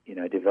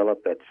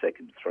 develop that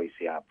second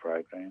 3CR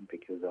program,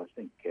 because I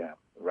think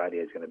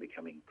radio is going to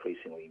become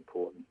increasingly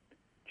important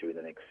during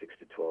the next 6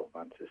 to 12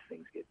 months as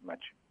things get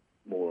much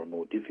more and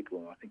more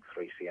difficult. And I think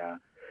 3CR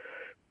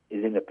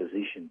is in a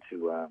position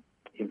to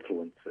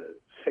influence a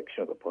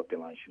section of the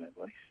population at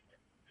least.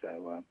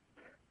 So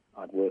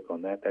I'd work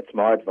on that. That's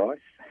my advice.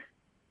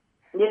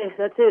 Yes,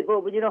 that's it.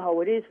 Well, you know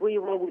how it is. We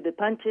roll with the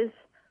punches.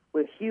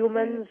 We're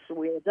humans.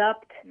 We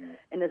adapt.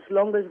 And as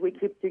long as we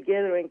keep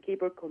together and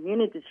keep our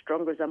communities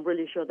stronger, I'm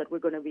really sure that we're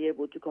going to be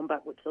able to come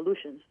back with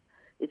solutions.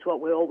 It's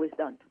what we've always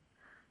done.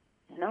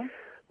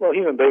 Well,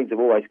 human beings have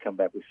always come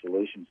back with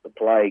solutions. The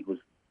plague was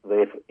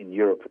there in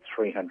Europe for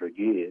 300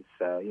 years.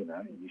 So, it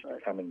used to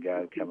come and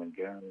go.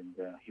 And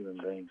human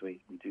beings, we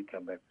do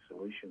come back with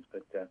solutions.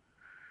 But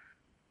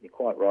you're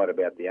quite right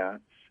about the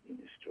arts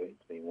industry.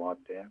 It's been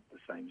wiped out, the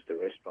same as the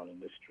restaurant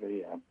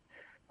industry.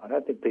 I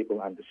don't think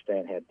people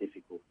understand how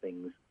difficult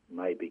things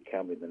may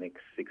become in the next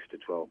 6 to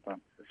 12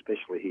 months,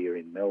 especially here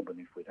in Melbourne,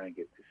 if we don't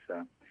get this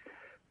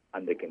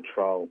under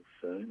control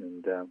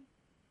soon. And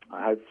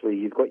hopefully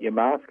you've got your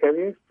mask, have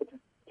you, for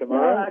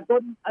tomorrow? Yeah,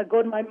 I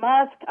got my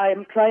mask. I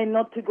am trying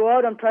not to go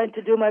out. I'm trying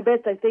to do my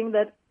best. I think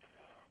that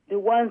the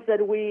ones that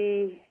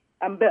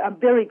I'm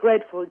very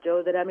grateful,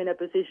 Joe, that I'm in a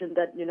position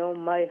that,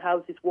 my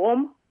house is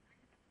warm.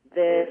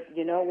 That,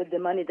 with the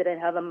money that I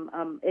have,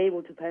 I'm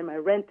able to pay my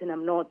rent, and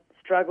I'm not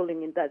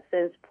struggling in that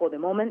sense for the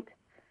moment.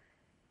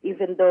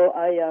 Even though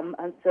I am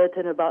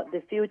uncertain about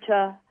the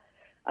future,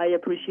 I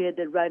appreciate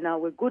that right now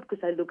we're good,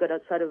 because I look at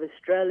outside of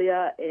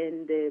Australia,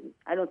 and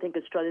I don't think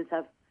Australians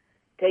have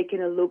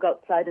taken a look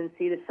outside and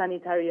see the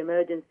sanitary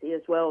emergency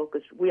as well,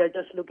 because we are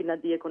just looking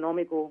at the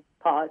economical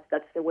part.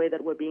 That's the way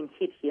that we're being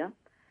hit here.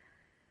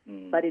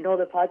 But in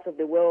other parts of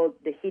the world,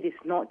 the hit is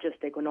not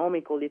just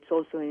economical, it's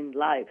also in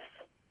lives.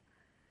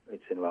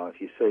 It's in life.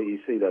 You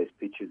see those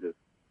pictures of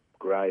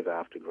grave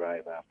after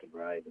grave after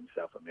grave in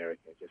South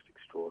America, just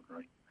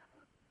extraordinary.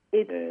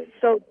 It's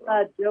so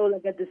sad, Joe,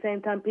 like at the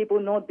same time, people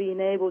not being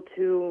able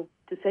to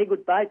say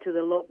goodbye to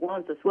their loved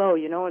ones as well,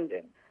 and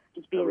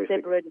just being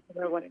separated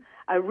from everyone.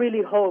 I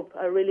really hope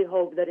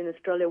that in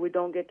Australia we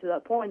don't get to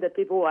that point that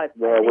people are...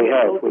 Well, we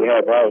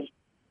have.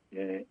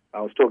 I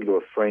was talking to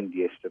a friend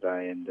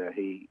yesterday, and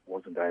he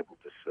wasn't able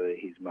to see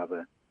his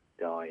mother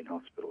die in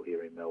hospital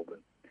here in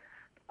Melbourne.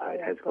 It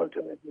has got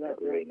to that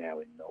degree now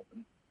in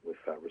Melbourne with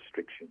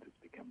restrictions.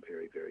 It's become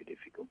very, very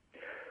difficult.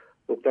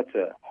 Look, that's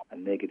a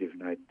negative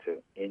note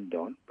to end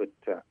on, but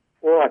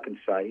all I can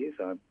say is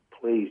I'm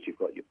pleased you've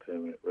got your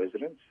permanent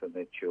residence and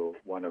that you're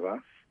one of us.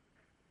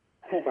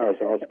 As far as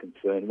I was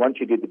concerned, once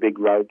you did the big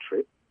road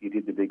trip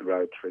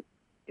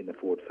in the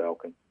Ford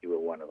Falcon, you were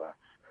one of us.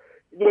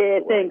 Yeah,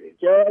 thanks,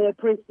 Joe. I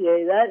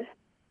appreciate that.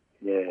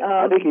 Yeah,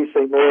 I think you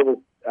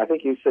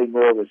see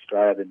more of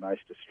Australia than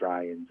most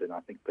Australians, and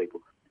I think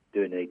people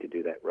do need to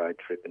do that road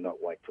trip and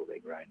not wait till they're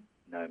grown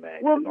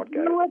nomads and not go.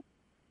 You know what?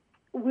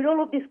 With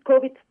all of this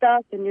COVID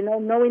stuff, and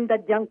knowing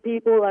that young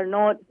people are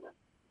not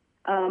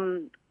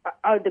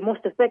are the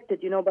most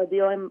affected, by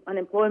the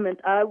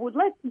unemployment, I would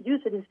like to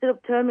use it instead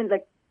of turning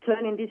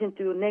this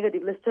into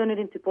negative. Let's turn it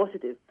into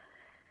positive.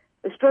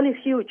 Australia is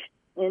huge,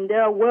 and they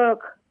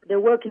work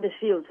in the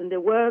fields, and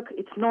their work.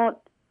 It's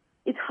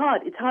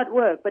hard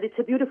work, but it's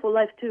a beautiful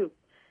life too.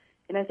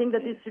 And I think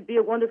that this would be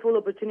a wonderful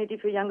opportunity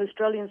for young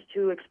Australians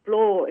to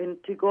explore and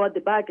to go at the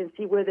back and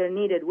see where they're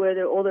needed, where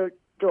there are other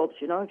jobs.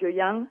 If you're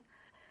young,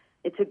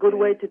 it's a good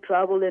way to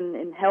travel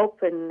and help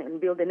and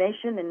build a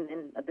nation,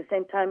 and at the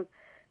same time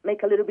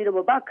make a little bit of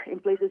a buck in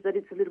places that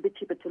it's a little bit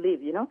cheaper to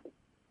live,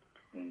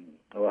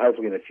 Well,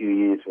 hopefully in a few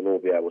years we'll all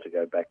be able to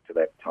go back to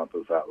that type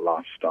of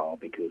lifestyle,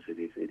 because it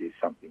is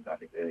something I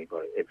think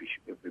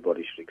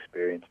everybody should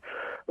experience.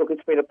 Look,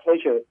 it's been a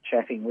pleasure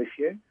chatting with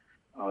you.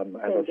 As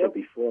I said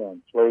before,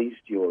 I'm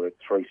pleased you're at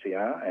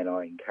 3CR, and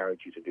I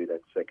encourage you to do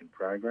that second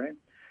program,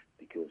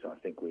 because I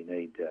think we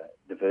need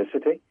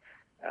diversity.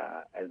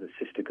 As the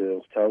sister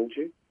girls told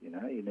you,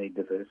 you need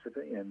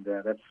diversity. And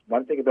that's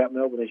one thing about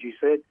Melbourne, as you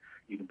said,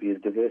 you can be as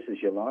diverse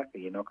as you like,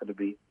 and you're not going to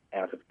be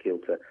out of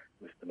kilter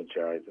with the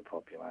majority of the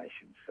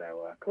population.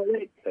 So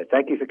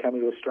thank you for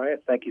coming to Australia.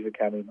 Thank you for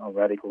coming on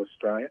Radical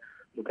Australia.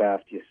 Look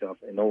after yourself,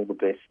 and all the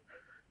best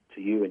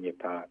to you and your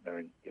partner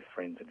and your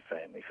friends and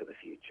family for the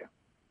future.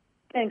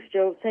 Thanks,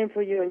 Joe. Same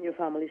for you and your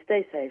family.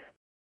 Stay safe.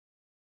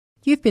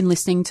 You've been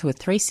listening to a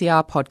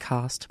 3CR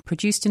podcast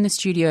produced in the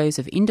studios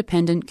of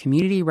independent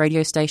community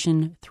radio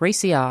station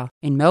 3CR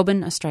in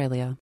Melbourne,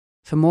 Australia.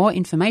 For more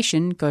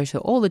information, go to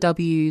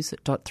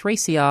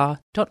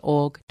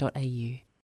allthews.3cr.org.au.